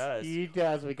does. sure does. He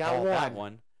does. We got Call one. that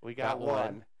one. We got That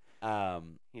one.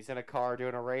 one. He's in a car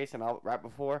doing a race, and right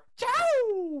before.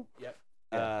 Ciao. Yep.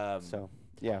 Yeah. So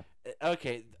yeah.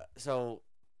 Okay. So,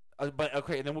 but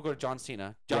okay, and then we'll go to John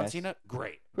Cena. John Yes. Cena,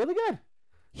 great. Really good.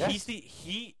 Yes.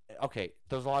 Okay.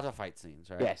 There's a lot of fight scenes,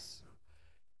 right? Yes.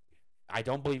 I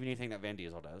don't believe anything that Van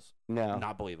Diesel does. No.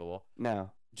 Not believable.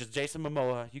 No. Just Jason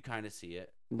Momoa, you kind of see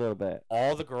it. A little bit.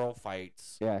 All the girl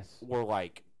fights Yes. were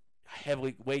like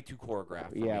way too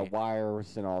choreographed. For Yeah, me.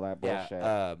 wires and all that bullshit.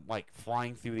 Yeah, like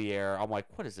flying through the air. I'm like,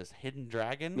 what is this? Hidden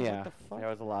Dragon? Yeah, What the fuck? there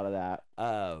was a lot of that.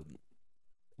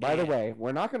 By the and- way,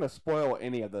 we're not going to spoil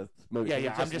any of the movies. Yeah, It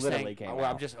yeah. I'm just literally saying. came Well,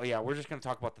 out. we're just gonna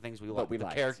talk about the things we What like, we the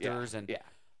liked, characters, yeah, and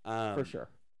yeah, for sure.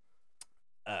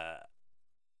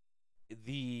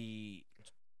 The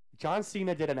John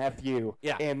Cena did an FU.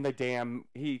 Yeah. In the damn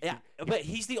yeah, but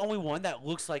he's the only one that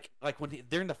looks like when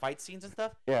during the fight scenes and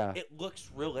stuff. Yeah. It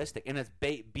looks realistic, and it's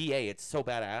BA. It's so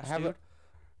badass, Have dude.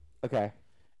 Okay.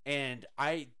 And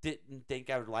I didn't think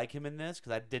I would like him in this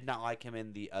because I did not like him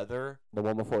in the The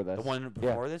one before this. the one Yeah.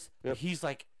 before this. Yep. He's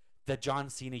like the John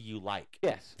Cena you like,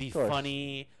 Yes. the of course.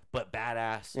 funny but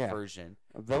badass Yeah. version.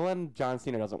 Villain John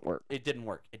Cena doesn't work. It didn't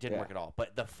work. It didn't Yeah. work at all.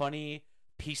 But the funny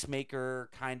peacemaker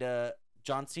kind of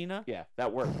John Cena, Yeah,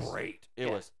 that works. great. It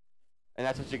Yeah. was. And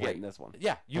that's what you get Great. in this one.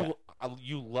 Yeah,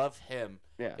 you love him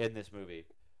Yeah. in this movie.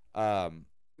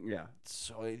 Yeah.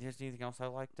 So there's anything else I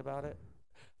liked about it?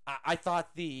 I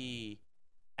thought the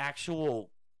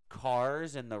actual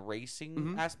cars and the racing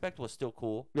Mhm. aspect was still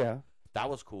cool. Yeah. That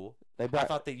was cool. They I brought,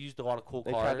 thought they used a lot of cool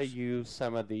they tried to cars, use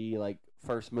some of the like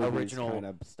first movies Original, kind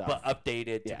of stuff. but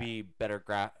updated Yeah. to be better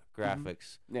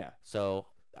graphics. yeah. So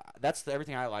that's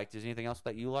everything I liked. Is anything else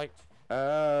that you liked?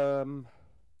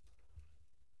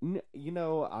 You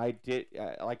know, I did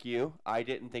like you. I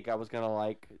didn't think I was gonna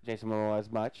like Jason Momoa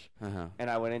as much, Uh-huh. and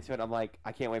I went into it. I'm like,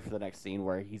 I can't wait for the next scene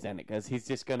where he's in it because he's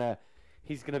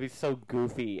gonna be so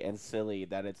goofy and silly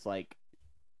that it's like,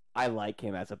 I like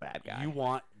him as a bad guy.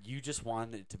 You just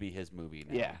want it to be his movie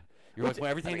now. Yeah. You're like, well,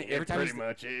 everything. every time he's-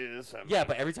 much is. yeah,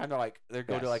 but every time they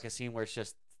go to Yes. like a scene where it's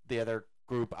just the other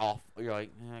group off, you're like,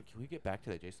 can we get back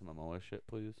to that Jason Momoa shit,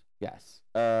 please? Yes.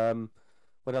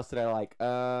 What else did I like?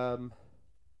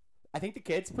 I think the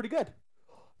kid's pretty good.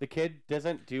 The kid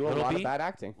doesn't do a Little lot B? of bad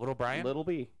acting. Little Brian. Little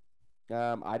B.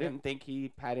 I didn't think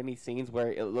he had any scenes where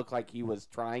it looked like he was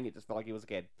trying. It just felt like he was a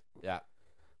kid, Yeah.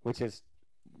 which is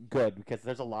good because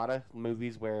there's a lot of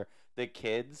movies where the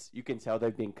kids, you can tell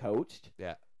they've been coached.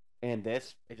 Yeah. And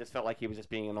this, it just felt like he was just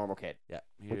being a normal kid, Yeah.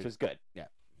 which was good. Yeah.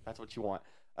 That's what you want.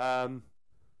 Yeah,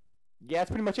 that's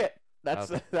pretty much it.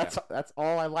 That's Okay, that's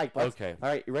all I like. Okay. All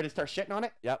right, you ready to start shitting on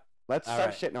it? Yep. Let's All start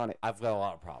right. shitting on it. I've got a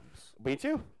lot of problems. Me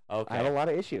too. Okay. I have a lot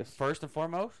of issues. First and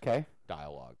foremost, Okay.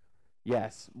 dialogue.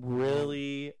 Yes.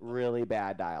 Really, really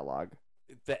bad dialogue.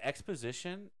 The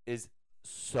exposition is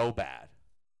so bad.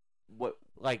 What?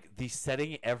 Like the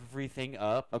setting everything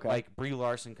up. Okay. Like Brie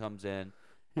Larson comes in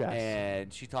Yes.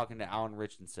 and she's talking to Alan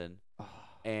Richardson,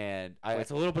 and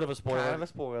it's a little bit of a spoiler, Kind of a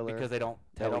spoiler because they don't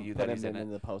they tell don't you put that he's him in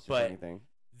it. the posters But- or anything.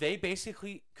 They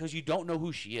basically, because you don't know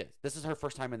who she is. This is her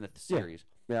first time in the series.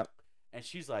 Yep. And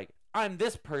she's like, I'm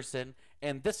this person,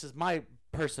 and this is my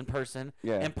person,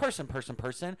 Yeah. and person,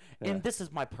 Yeah. and this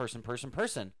is my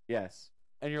person. Yes.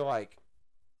 And you're like,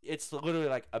 it's literally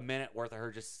like a minute worth of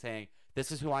her just saying,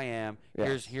 this is who I am,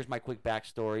 Yes. here's my quick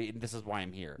backstory, and this is why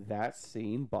I'm here. That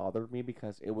scene bothered me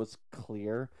because it was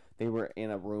clear they were in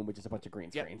a room with just a bunch of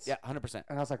green Yeah, screens. yeah, 100%.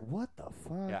 And I was like, what the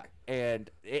fuck? Yeah, and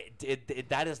it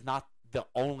that is not the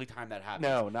only time that happens.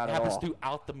 No, not it at happens all.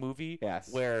 throughout the movie.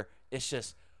 Yes. Where it's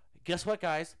just, guess what,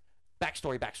 guys?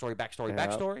 Backstory.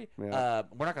 Yeah.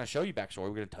 We're not going to show you backstory.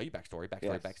 We're going to tell you backstory.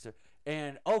 Yes.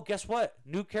 And guess what?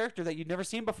 New character that you've never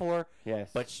seen before.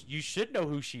 Yes. But you should know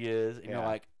who she is. And you're Yeah.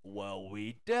 like, well,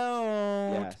 we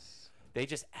don't. Yes. They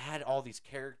just add all these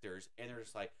characters, and they're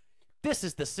just like, this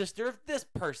is the sister of this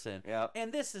person. Yep.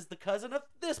 And this is the cousin of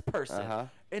this person. Uh-huh.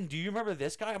 And do you remember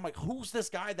this guy? I'm like, who's this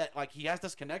guy that like he has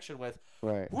this connection with?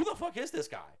 Right. Who the fuck is this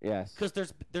guy? Yes. Because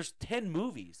there's 10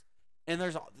 movies, And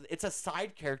it's a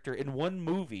side character in one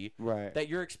movie Right. that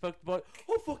you're expected by.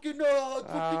 Oh fucking Oh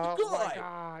fucking my guy.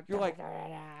 God. You're like,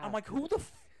 I'm like, who the.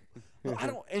 I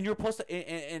don't. And you're supposed to,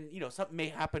 and something may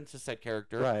happen to said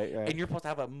character, Right. Right. and you're supposed to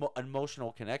have an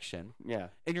emotional connection, yeah.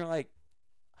 and you're like,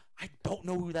 I don't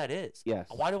know who that is. Yes.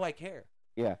 Why do I care?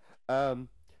 Yeah. And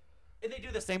they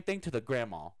do the same thing to the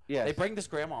grandma. Yes. They bring this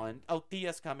grandma in. Oh,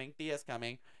 Tia's coming. Tia's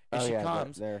coming. And Oh, she yeah,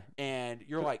 comes, There. and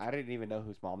you're like, I didn't even know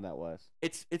whose mom that was.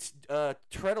 it's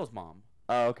Toretto's mom,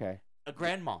 Oh, okay. a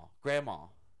grandma,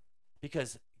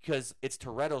 because it's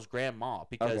Toretto's grandma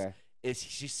because Okay.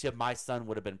 she said my son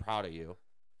would have been proud of you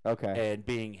Okay. and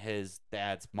being his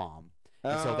dad's mom.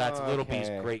 And so that's Little B's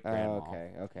great grandma.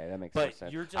 Okay, that makes But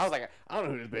sense. you're just I was like, I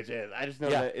don't know who this bitch is. I just know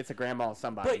Yeah. that it's a grandma of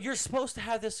somebody. But you're supposed to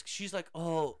have this. She's like,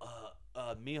 oh,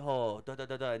 mijo, da da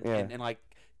da da, and like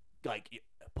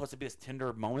supposed to be this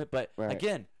tender moment. But Right.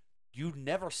 again, you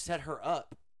never set her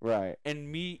up, right.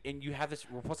 and you have this.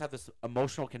 We're supposed to have this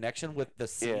emotional connection with the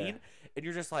scene, and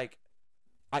you're just like,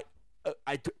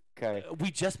 Okay. we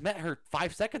just met her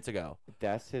 5 seconds ago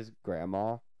That's his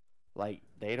grandma. Like,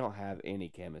 they don't have any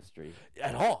chemistry.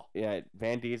 at all. Yeah,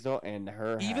 Van Diesel and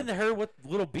her. Even have, her with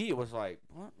Little B, it was like,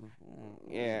 what?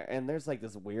 Yeah, and there's like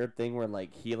this weird thing where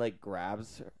like he like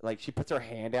grabs her, like she puts her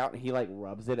hand out and he like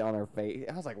rubs it on her face.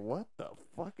 I was like, what the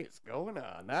fuck is going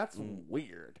on? That's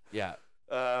weird. Yeah,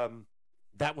 Um,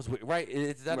 that was weird, right?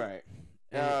 It's that right.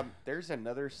 There's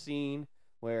another scene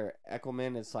where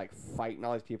Eckelman is like fighting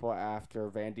all these people after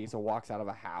Van Diesel walks out of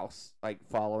a house, like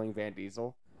following Van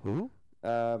Diesel. who?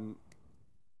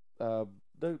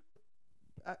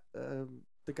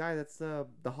 The guy that's the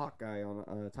Hawk guy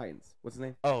on Titans. What's his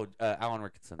name? Oh, Alan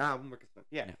Ricketson. Rickerson.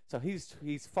 Yeah. Yeah. So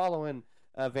he's following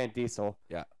Van Diesel.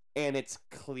 Yeah. And it's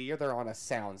clear they're on a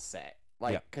sound set,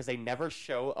 like Yeah. because they never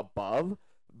show above,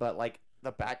 but like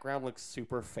the background looks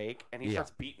super fake, and he Yeah.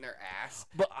 starts beating their ass.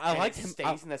 But I and liked it him.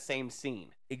 Stays in the same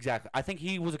scene. Exactly. I think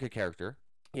he was a good character.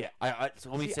 Yeah. So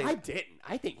let me See, say. I didn't.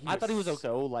 I think I thought he was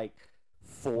so like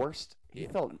forced. He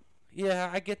felt. Yeah,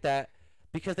 I get that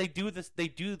because they do this. They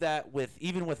do that with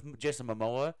even with Jason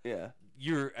Momoa. Yeah.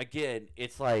 You're again.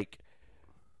 It's like,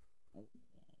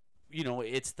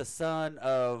 it's the son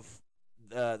of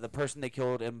the person they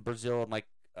killed in Brazil in like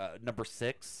number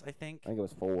 6, I think. I think it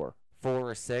was 4. 4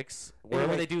 or 6. They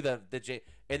Wherever make- they do the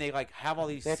and they like have all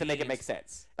these. They have to make it scenes, make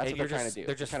sense. That's and what they're you're trying just- to do.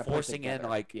 they're just trying to put it forcing in, together.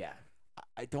 like, yeah.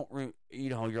 I don't.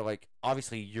 You're like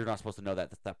obviously you're not supposed to know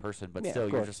that's that person, but Yeah, still of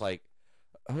you're course. just like,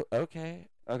 oh, okay.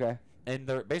 Okay. And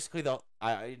they're basically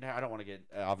I don't want to get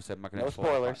obviously I'm not going to No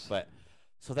spoilers. but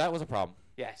so that was a problem.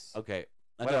 Yes. Okay,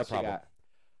 What another else you problem. got?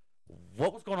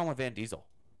 What was going on with Van Diesel?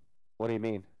 What do you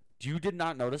mean? You did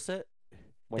not notice it?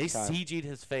 Which They time? CG'd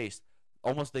his face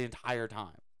almost the entire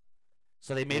time,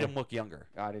 so they made Yeah. him look younger.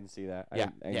 I didn't see that. I Yeah,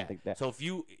 didn't yeah. think that. So if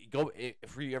you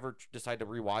ever decide to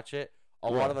rewatch it, a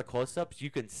Yeah. lot of the close-ups you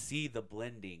can see the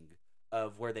blending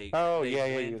of where they Oh they yeah,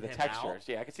 blend the him textures. out,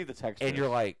 Yeah, I can see the textures. and you're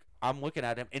like, I'm looking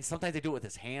at him, and sometimes they do it with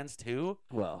his hands too,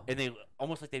 well, and they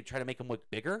almost like they try to make him look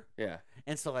bigger, yeah,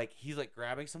 and so like he's like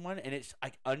grabbing someone, and it's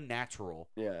like unnatural.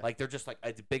 yeah, Like they're just like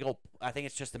a big old. I think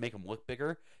it's just to make him look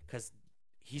bigger because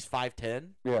he's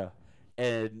 5'10", yeah.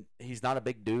 and he's not a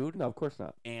big dude, No, of course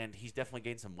not. and he's definitely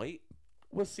gained some weight.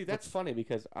 Well, see, that's funny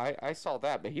because I saw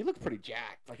that, but he looked pretty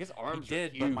jacked. Like his He arms.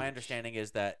 did, are but my huge. understanding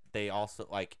is that they also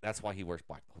like that's why he wears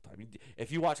black the whole time.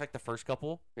 If you watch like the first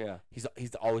couple, Yeah. he's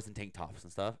always in tank tops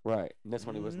and stuff. Right. And this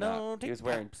one he was No, not. He tank was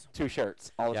wearing tops. 2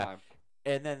 shirts all the Yeah. time.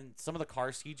 And then some of the car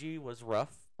CG was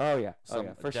rough. Oh yeah.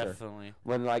 Some for sure. definitely.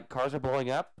 When like cars are blowing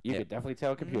up, you Yeah. could definitely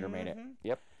tell a computer made it. Mhm.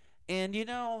 Yep. And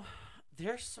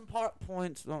there's some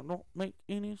points that don't make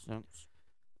any sense.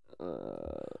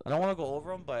 I don't want to go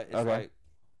over them, but it's Okay. like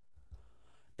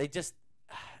they just,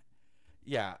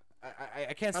 yeah.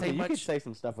 I can't I say mean, you much. could say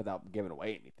some stuff without giving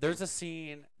away anything. There's a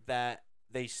scene that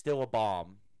they steal a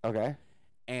bomb, Okay.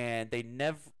 and they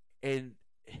never. And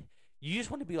you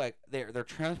just want to be like they're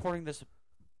transporting this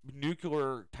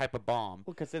nuclear type of bomb.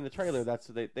 Well, because in the trailer, that's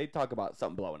they talk about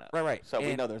something blowing up. Right. So we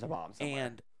And- know there's a bomb somewhere.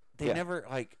 And they Yeah.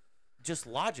 never just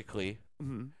logically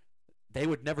mm-hmm. they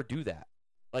would never do that.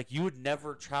 Like you would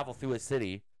never travel through a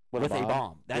city With with a a bomb?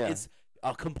 bomb. That Yeah. is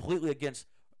completely against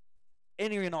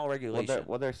any and all Well, regulation.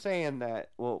 they're saying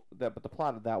that. But the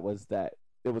plot of that was that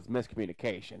it was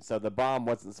miscommunication. So the bomb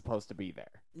wasn't supposed to be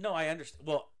there. No, I understand.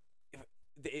 Well,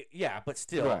 yeah, but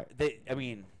still, Right. I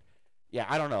mean, yeah,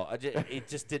 I don't know. It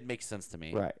just didn't make sense to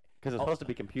me. Right. Because it's Oh. supposed to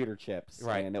be computer chips.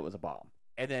 Right. And it was a bomb.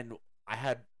 And then I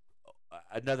had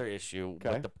another issue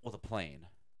Okay. with the plane.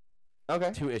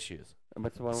 Okay. 2 issues. And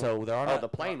what's the one? So they're on the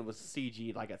plane was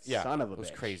CG like a Yeah, son of a it was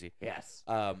bitch. crazy. Yes.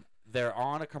 They're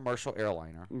on a commercial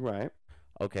airliner. Right.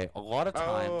 Okay, a lot of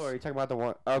times. Oh, are you talking about the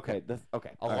one? Okay,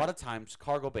 okay. A lot of times,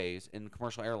 cargo bays in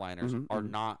commercial airliners Mhm, are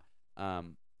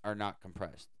mhm. not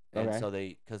compressed, and Okay. so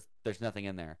because there's nothing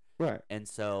in there, Right. and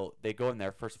so they go in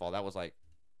there. First of all, that was like,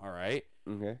 all right,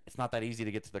 Okay. it's not that easy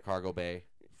to get to the cargo bay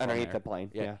from Underneath there. the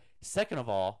plane. Yeah. Second of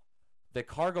all, the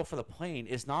cargo for the plane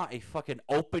is not a fucking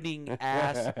opening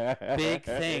ass big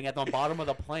thing at the bottom of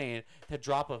the plane to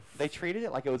drop a. They treated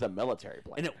it like it was a military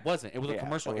plane. And it wasn't. It was a Yeah,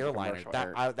 commercial it was a airliner. commercial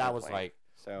That was airplane. like,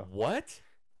 So what?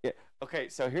 yeah. Okay.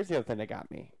 So here's the other thing that got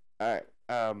me. All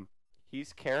right.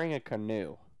 He's carrying a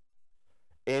canoe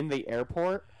in the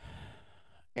airport,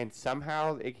 and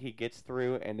somehow he gets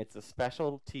through, and it's a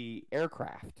specialty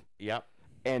aircraft, Yep.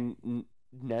 and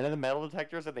none of the metal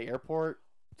detectors at the airport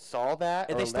saw that,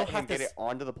 And or they still let him have to get it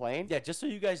onto the plane. Yeah, just so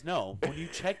you guys know, when you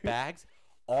check bags,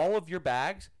 all of your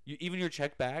bags, even your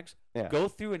checked bags, Yeah. go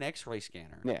through an X-ray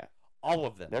scanner. Yeah. All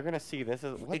of them. They're gonna see this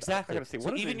is what Exactly. They're gonna see So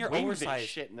what is even this your wings and oversized-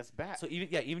 shit in this bag. So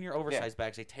even your oversized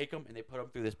bags, they take them and they put them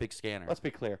through this big scanner. Let's be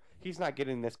clear. He's not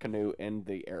getting this canoe in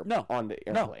the air. No. On the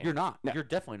No, airplane. you're not. No. You're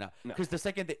definitely not. No. Because the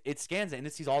second that it scans it and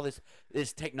it sees all this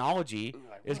technology,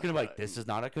 Like, it's gonna be like, what? this is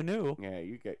not a canoe. Yeah,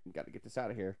 you got to get this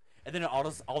out of here. And then all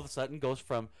of a sudden goes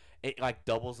from it like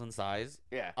doubles in size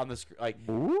Yeah. on the screen. Like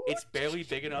it's barely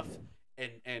big enough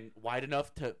and wide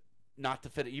enough to not to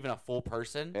fit even a full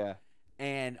person. Yeah.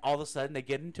 And all of a sudden they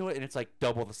get into it and it's like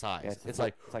double the size. Yeah, it's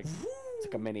like it's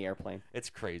like a mini airplane.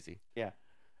 it's crazy.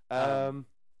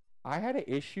 I had an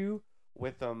issue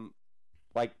with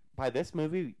like by this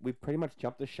movie we pretty much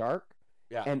jumped the shark.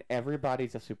 Yeah. And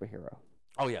everybody's a superhero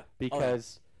Oh yeah.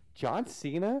 because John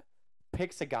Cena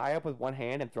picks a guy up with one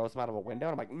hand and throws him out of a window.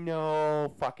 And I'm like,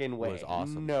 no fucking way. was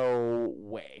awesome. No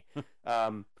way.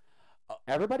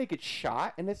 Everybody gets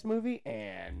shot in this movie,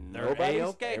 and They're nobody's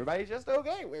A-okay. Everybody's just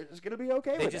okay. We're just gonna be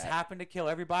okay They with just that. happen to kill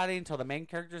everybody until the main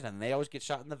characters and they always get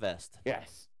shot in the vest.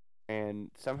 Yes.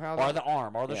 And somehow Or the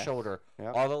arm, or the Yes. shoulder,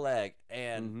 Yep. or the leg.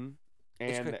 And Mhm.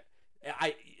 It's And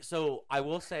I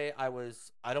will say I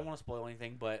don't want to spoil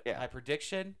anything, but Yeah. my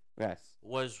prediction yes.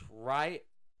 was right,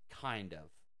 kind of.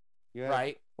 You had-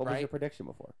 Right? What was right? your prediction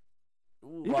before?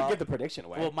 You well, can give the prediction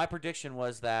away. well, my prediction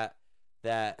was that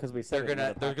 'Cause we said they're it in gonna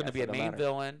another be podcast, a so it main don't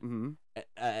villain,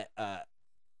 Mm-hmm.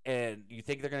 and you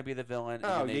think they're gonna be the villain. and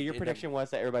Oh, then yeah. they Your end up- prediction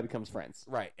was that everybody becomes friends.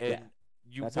 right? Yeah. And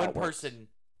you That's how one it works. person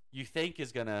you think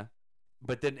is gonna,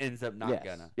 but then ends up not yes.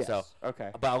 gonna. Yes. So, okay.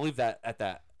 but I'll leave that at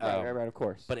that. Right, of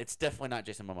course. But it's definitely not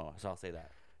Jason Momoa, so I'll say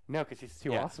that. no, because he's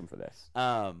too Yeah. awesome for this.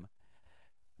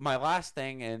 My last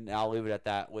thing, and I'll leave it at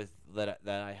that. With that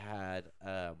I had,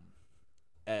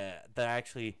 that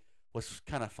actually was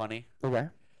kind of funny. Okay.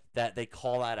 That they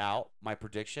call that out. My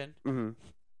prediction.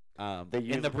 Mm-hmm.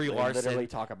 In the Brie they Larson, literally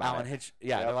talk about Alan it. Hitch.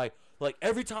 Yeah, Yep. they're like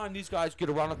every time these guys get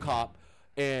around a cop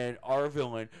and are a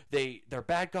villain, they're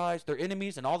bad guys, they're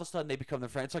enemies, and all of a sudden they become their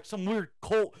friends. It's like some weird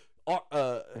cult,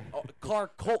 car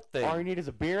cult thing. All you need is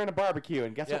a beer and a barbecue,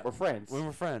 and guess Yeah. what? We're friends. We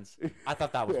were friends. I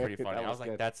thought that was pretty That funny. I was was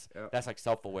like, good. Yep. that's like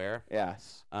self-aware.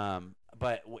 Yes.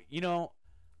 But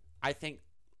I think.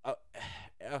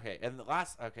 Okay, and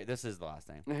this is the last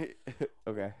thing.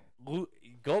 Okay.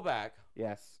 Go back,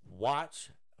 Yes.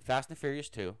 watch Fast and Furious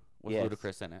 2 with Yes.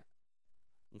 Ludacris in it.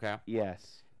 Okay,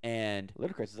 Yes. and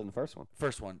Ludacris is in the first one.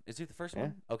 first one is he the first Yeah.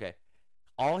 one? Okay,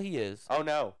 all he is. Oh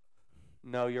no.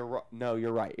 No, you're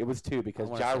right. It was two because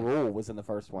I wanna Ja say- Rule was in the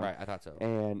first one. Right, I thought so.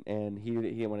 And he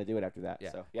didn't want to do it after that.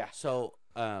 Yeah. So yeah. So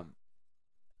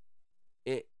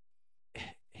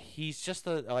he's just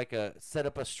a set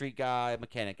up a street guy,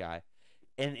 mechanic guy,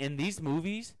 and in these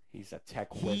movies, He's a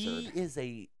tech he wizard. is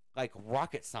a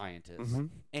rocket scientist, Mhm.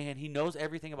 and he knows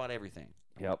everything about everything,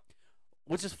 Yep.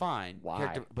 which is fine.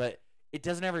 Why? But it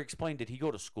doesn't ever explain. Did he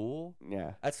go to school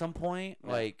Yeah. at some point,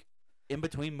 Yeah. like in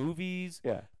between movies?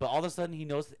 Yeah. But all of a sudden, he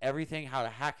knows everything, how to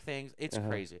hack things. It's Uh-huh.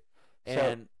 crazy. So,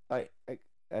 And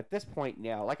at this point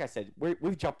now, like I said,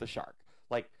 we've jumped the shark.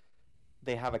 Like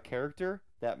they have a character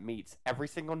that meets every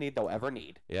single need they'll ever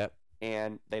need, yep.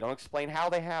 and they don't explain how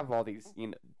they have all these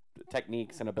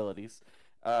techniques and abilities.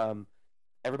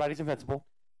 Everybody's invincible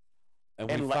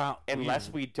And we found unless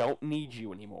we don't need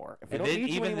you anymore. If we and don't then need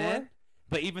you even anymore, then,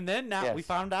 but even then, now we Yes.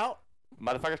 found out.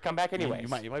 motherfuckers come back anyways. You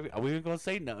might be. Are we even gonna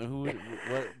say no?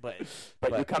 But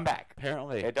but you come back.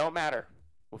 apparently, It don't matter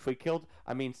if we killed.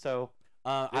 I mean, so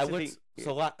I is would.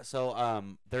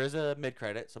 the- There is a mid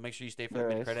credit, so make sure you stay for There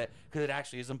the is. mid credit because it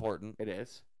actually is important. it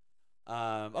is.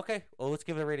 Okay. Well, let's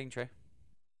give it a rating, Trey.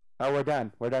 Oh, we're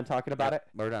done. We're done talking about it.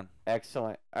 We're done.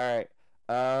 Excellent. All right.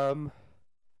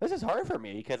 This is hard for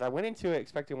me because I went into it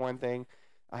expecting one thing.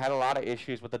 I had a lot of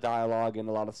issues with the dialogue and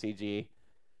a lot of CG,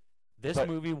 This But-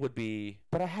 movie would be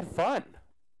but I had fun.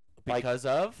 Like- because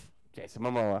of Jason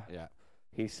Momoa. yeah.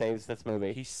 He saves this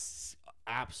movie. He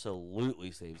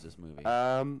absolutely saves this movie.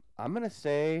 I'm gonna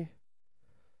say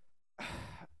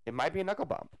it might be a knuckle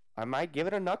bump. I might give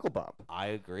it a knuckle bump. I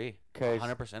agree. 'Cause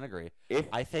 100% agree. if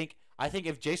I think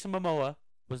if Jason Momoa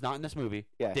was not in this movie,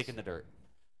 Yes. dick in the dirt.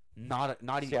 Not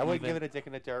See, even. I would give it a dick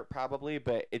in the dirt probably,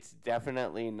 but it's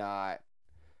definitely not.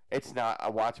 It's not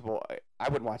a watchable. I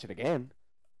would watch it again,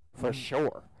 for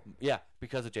sure. Yeah,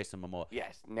 because of Jason Momoa.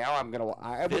 Yes. Now I'm gonna.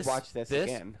 I would watch this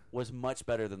again. Was much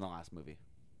better than the last movie.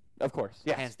 Of course.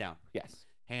 Yes. Hands down. Yes.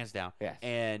 Hands down. Yes.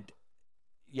 And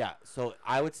yeah, so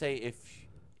I would say if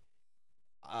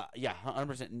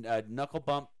 100% knuckle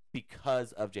bump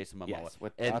because of Jason Momoa. Yes.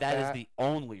 And that is the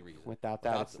only reason. Without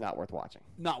that, it's not worth watching.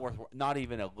 Not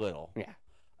even a little.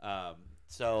 Yeah.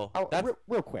 So Oh, that's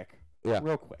real quick. Yeah.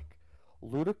 Real quick.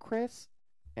 Ludacris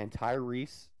and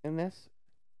Tyrese in this.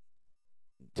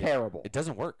 Terrible. it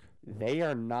doesn't work. They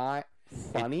are not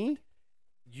funny.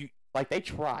 You Like they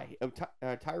try.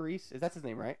 Tyrese, that's his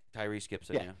name, right? Tyrese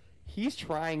Gibson, Yeah. yeah. He's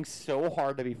trying so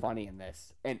hard to be funny in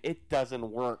this, and it doesn't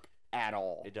work at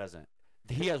all. It doesn't.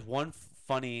 He has one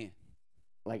funny.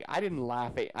 Like I didn't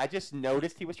laugh at. I just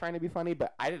noticed he was trying to be funny,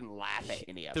 but I didn't laugh at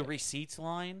any of The it. receipts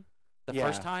line, the Yeah.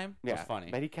 first time was Yeah,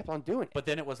 funny, but he kept on doing it. but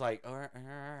then it was like, all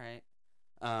right.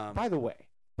 By the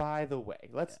way,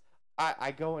 let's.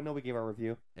 I go. I know we gave our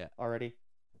review. Yeah. Already.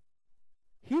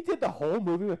 He did the whole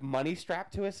movie with money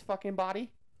strapped to his fucking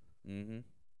body. Mm-hmm.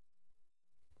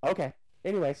 Okay.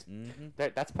 Anyways, Mm-hmm.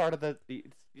 that's part of the.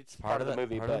 It's part of the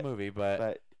movie, part of the movie,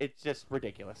 but it's just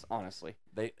ridiculous, honestly.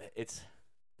 they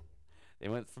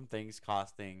went from things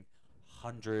costing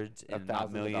hundreds Of and not thousands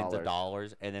of millions of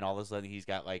dollars. dollars, and then all of a sudden he's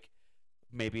got like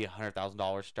maybe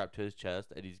 $100,000 strapped to his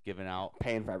chest, and he's giving out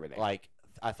Paying for everything. like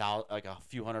a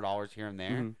few $100 here and there.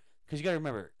 Mhm. Because you got to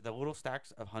remember the little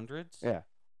stacks of hundreds. Yeah.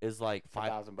 Is like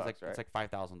 $1,000 bucks, right? It's like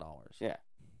 $5,000. Yeah.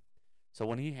 So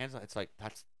when he hands it, it's like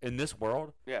that's in this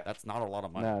world. Yeah. That's not a lot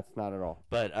of money. No, it's not at all.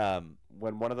 But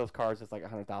When one of those cars is like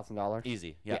 $100,000.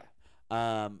 easy. Yeah.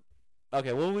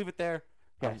 Okay, we'll leave it there.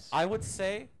 Yes. I would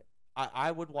say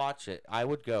I would watch it. I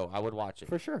would watch it.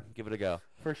 For sure. Give it a go.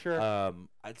 For sure.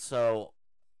 So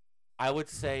I would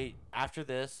say after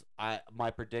this,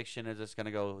 my prediction is it's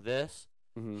gonna go this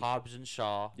Mhm. Hobbs and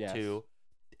Shaw Yes. 2,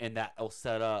 and that will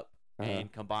set up Uh-huh.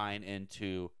 and combine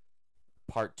into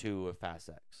part 2 of Fast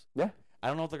X. Yeah. I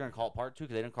don't know if they're gonna call it part 2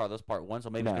 because they didn't call this part 1, so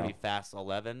maybe it's gonna No. be Fast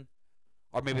 11,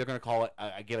 or maybe they're gonna call it.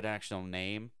 I give it an actual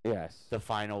name. Yes. The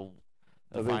final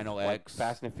It'll be like X.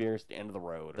 Fast and Furious, the end of the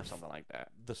road, or The something like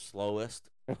that. The slowest.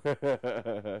 All All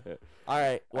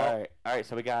right. Well, right.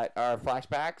 So we got our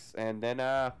flashbacks, and then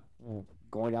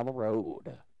going down the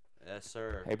road. yes,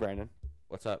 sir. Hey, Brandon.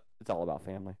 What's up? It's all about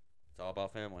family. It's all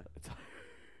about family. It's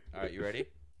All right, you ready?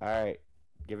 all right.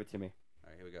 Give it to me. All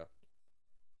right, here we go.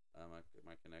 Am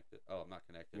I connected? Oh, I'm not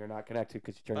connected. You're not connected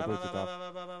because you turned the Bluetooth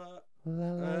off.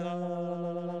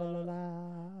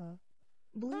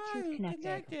 Bluetooth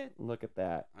connected. Look at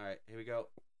that. All right, here we go.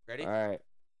 Ready? All right.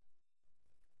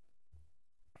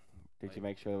 Did you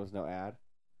make sure there was no ad?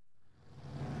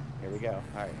 Here we go. All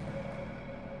right.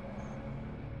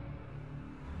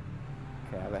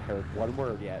 Okay, I haven't heard one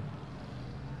word yet.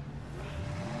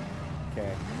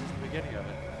 Okay. It's the beginning of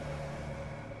it.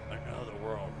 Another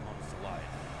world comes to life.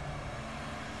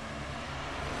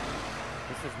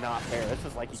 This is not fair. This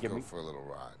is like Let's you give go me. for a little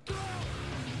ride.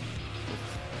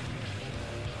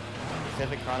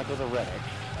 Pacific Chronicles of Riddick.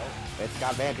 It's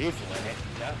got Van Diesel in it.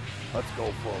 Yeah. Let's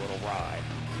go for a little ride.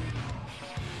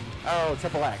 Oh,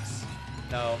 Triple X.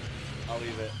 No, I'll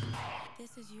leave it.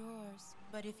 This is yours,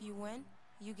 but if you win,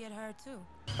 you get her too.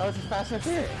 Oh, this is Fast and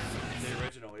Furious. The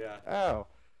original, yeah. Oh.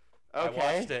 Okay.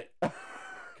 I watched it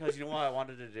because you know what I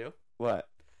wanted to do? What?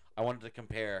 I wanted to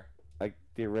compare. Like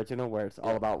the original where it's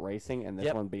all about racing and this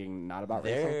Yep. one being not about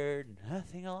racing? They're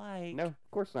nothing alike. No, of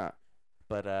course not.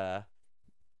 But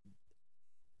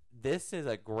this is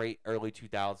a great early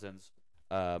 2000s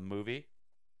movie,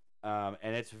 and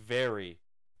it's very,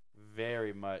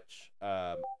 very much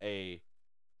a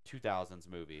 2000s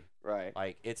movie. Right.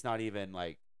 Like it's not even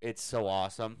like it's so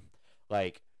awesome.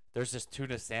 Like there's this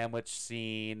tuna sandwich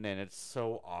scene, and it's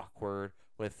so awkward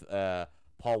with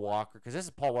Paul Walker because this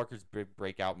is Paul Walker's big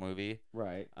breakout movie.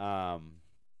 Right.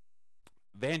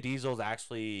 Van Diesel's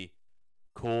actually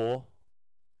cool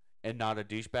and not a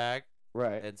douchebag.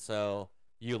 Right. And so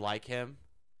you like him,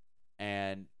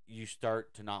 and you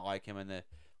start to not like him, and then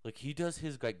like he does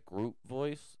his like Groot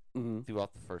voice Mm-hmm.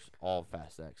 throughout the first all of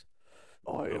Fast X.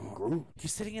 I am Groot.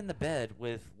 He's sitting in the bed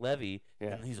with Levy, Yeah.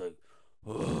 and he's like,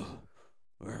 "Ugh,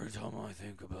 every time I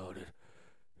think about it,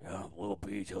 little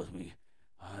B tells me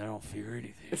I don't fear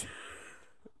anything,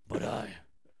 but I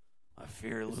I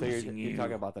fear So losing you're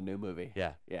talking about the new movie.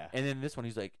 Yeah. Yeah. And then this one,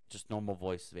 he's like just normal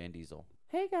voice Van Diesel.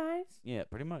 Hey guys. Yeah,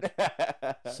 pretty much.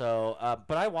 So,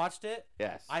 but I watched it.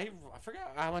 Yes. I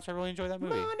forgot how much I really enjoyed that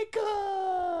movie.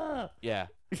 Monica. Yeah,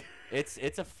 it's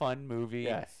a fun movie.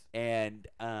 Yes. And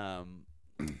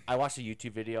I watched a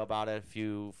YouTube video about it a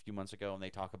few months ago, and they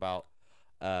talk about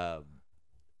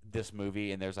this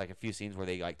movie, and there's like a few scenes where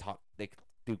they like talk, they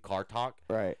do car talk,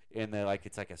 Right. and they're like,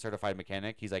 it's like a certified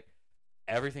mechanic. He's like,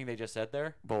 everything they just said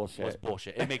there Bullshit. was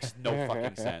bullshit. It makes no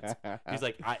fucking sense. He's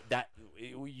like,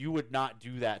 you would not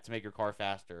do that to make your car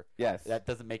faster. Yes. That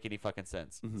doesn't make any fucking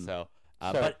sense. Mhm. So,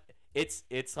 So- but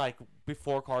it's like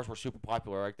before cars were super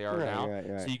popular like they are Right, now,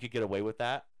 right. so you could get away with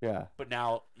that. Yeah. But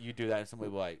now you do that, and somebody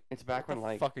will be like, It's back "What when the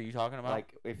like fuck are you talking about?"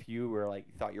 like if you were like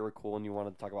you thought you were cool and you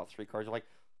wanted to talk about street cars, you're like,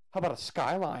 how about a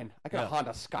Skyline? I got a Yeah.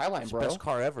 Honda Skyline, it's the bro. best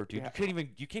car ever, dude. Yeah.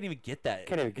 You can't even get that.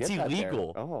 Can't even get it's that there.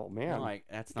 illegal. Oh man. I'm like,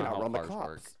 that's You not can how outrun the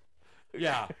cars cops. work.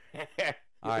 Yeah.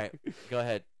 All right, go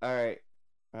ahead. All right.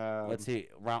 Let's see.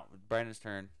 Brandon's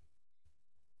turn.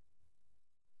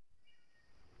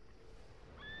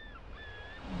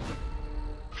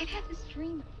 I've had this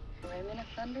dream where I'm in a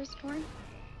thunderstorm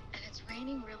and it's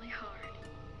raining really hard.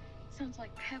 It sounds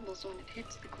like pebbles when it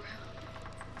hits the ground.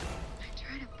 I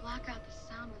try to block out the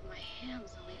sound with my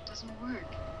hands, only it doesn't work.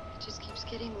 It just keeps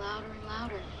getting louder and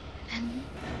louder. And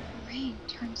the rain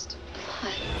turns to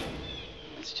blood.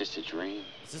 It's just a dream.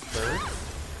 Is this Bird?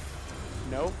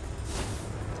 Nope.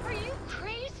 Are you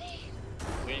crazy?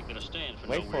 We ain't gonna stand for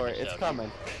Wait no for it. weirdness It's out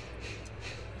coming.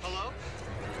 Hello?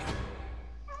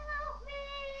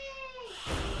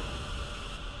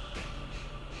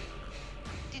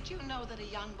 Did you know that a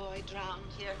young boy drowned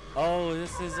here? Oh,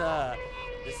 this is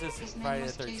His name Friday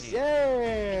was the 13th. Jason.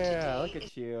 Yeah. Look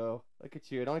at you. Look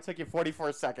at you. It only took you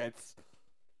 44 seconds.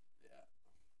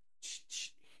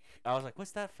 I was like,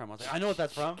 "What's that from?" I was like, "I know what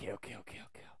that's from." Kill.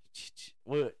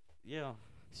 What? Yeah.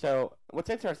 So what's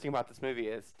interesting about this movie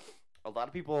is a lot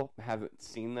of people haven't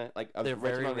seen the They're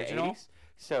very original in the original? 80s,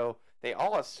 so they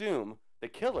all assume the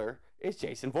killer is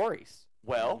Jason Voorhees.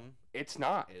 Well, Mhm. it's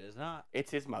not. It is not. It's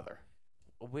his mother.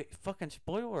 Wait, fucking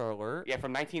spoiler alert. Yeah,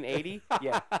 from 1980.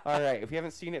 Yeah. All right. If you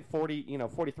haven't seen it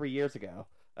 43 years ago,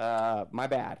 my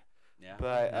bad. Yeah.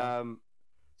 But yeah.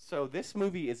 so this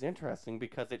movie is interesting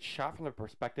because it's shot from the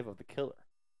perspective of the killer.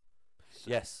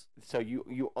 Yes. So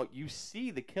you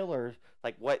see the killer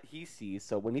like what he sees.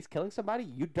 So when he's killing somebody,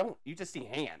 you just see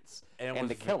hands And, and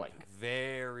the killing.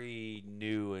 Very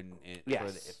new and for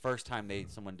Yes. the first time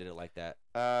someone did it like that.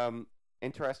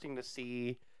 Interesting to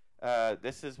see.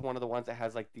 This is one of the ones that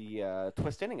has like the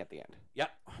twist ending at the end.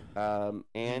 Yep.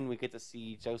 And we get to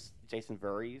see Jason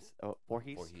Voorhees.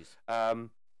 Voorhees.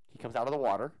 He comes out of the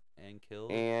water And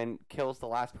killed. and kills the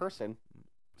last person.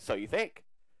 So you think,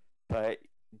 but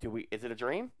is it a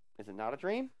dream? Is it not a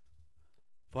dream?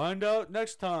 Find out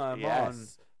next time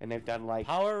Yes. And they've done on like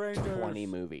Power Rangers. 20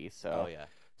 movies. So Oh yeah.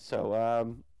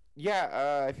 So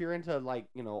if you're into like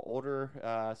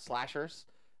older slashers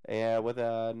with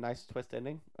a nice twist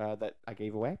ending that I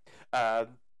gave away,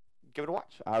 give it a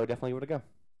watch. I would definitely give it a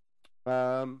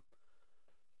go.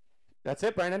 That's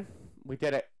it, Brandon. We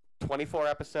did it. 24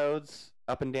 episodes,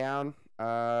 up and down.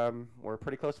 We're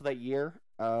pretty close to that year.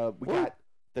 We got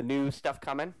the new stuff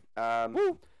coming. I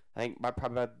think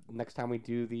probably next time we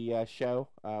do the show,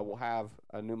 we'll have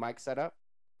a new mic set up,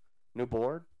 new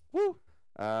board. Woo!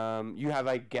 You have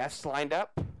a guest lined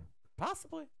up.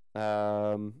 Possibly.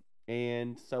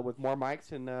 And so with more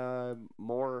mics and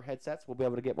more headsets, we'll be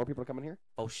able to get more people to come in here.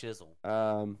 Oh shizzle.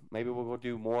 Maybe we'll go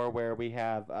do more where we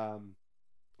have,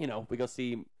 we go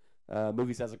see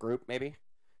movies as a group, maybe,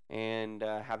 and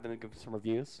have them give some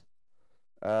reviews.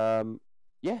 Yeah,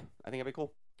 I think that'd be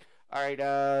cool. All right,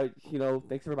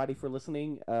 thanks everybody for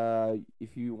listening.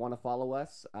 If you want to follow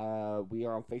us, we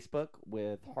are on Facebook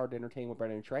with Hard to Entertain with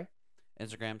Brandon and Trey.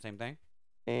 Instagram, same thing.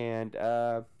 And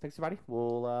thanks everybody.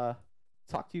 We'll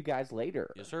talk to you guys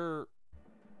later. Yes, sir.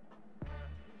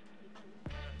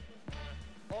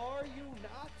 Are you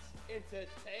not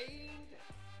entertained?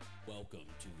 Welcome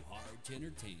to Hard to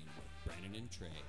Entertain with Brandon and Trey.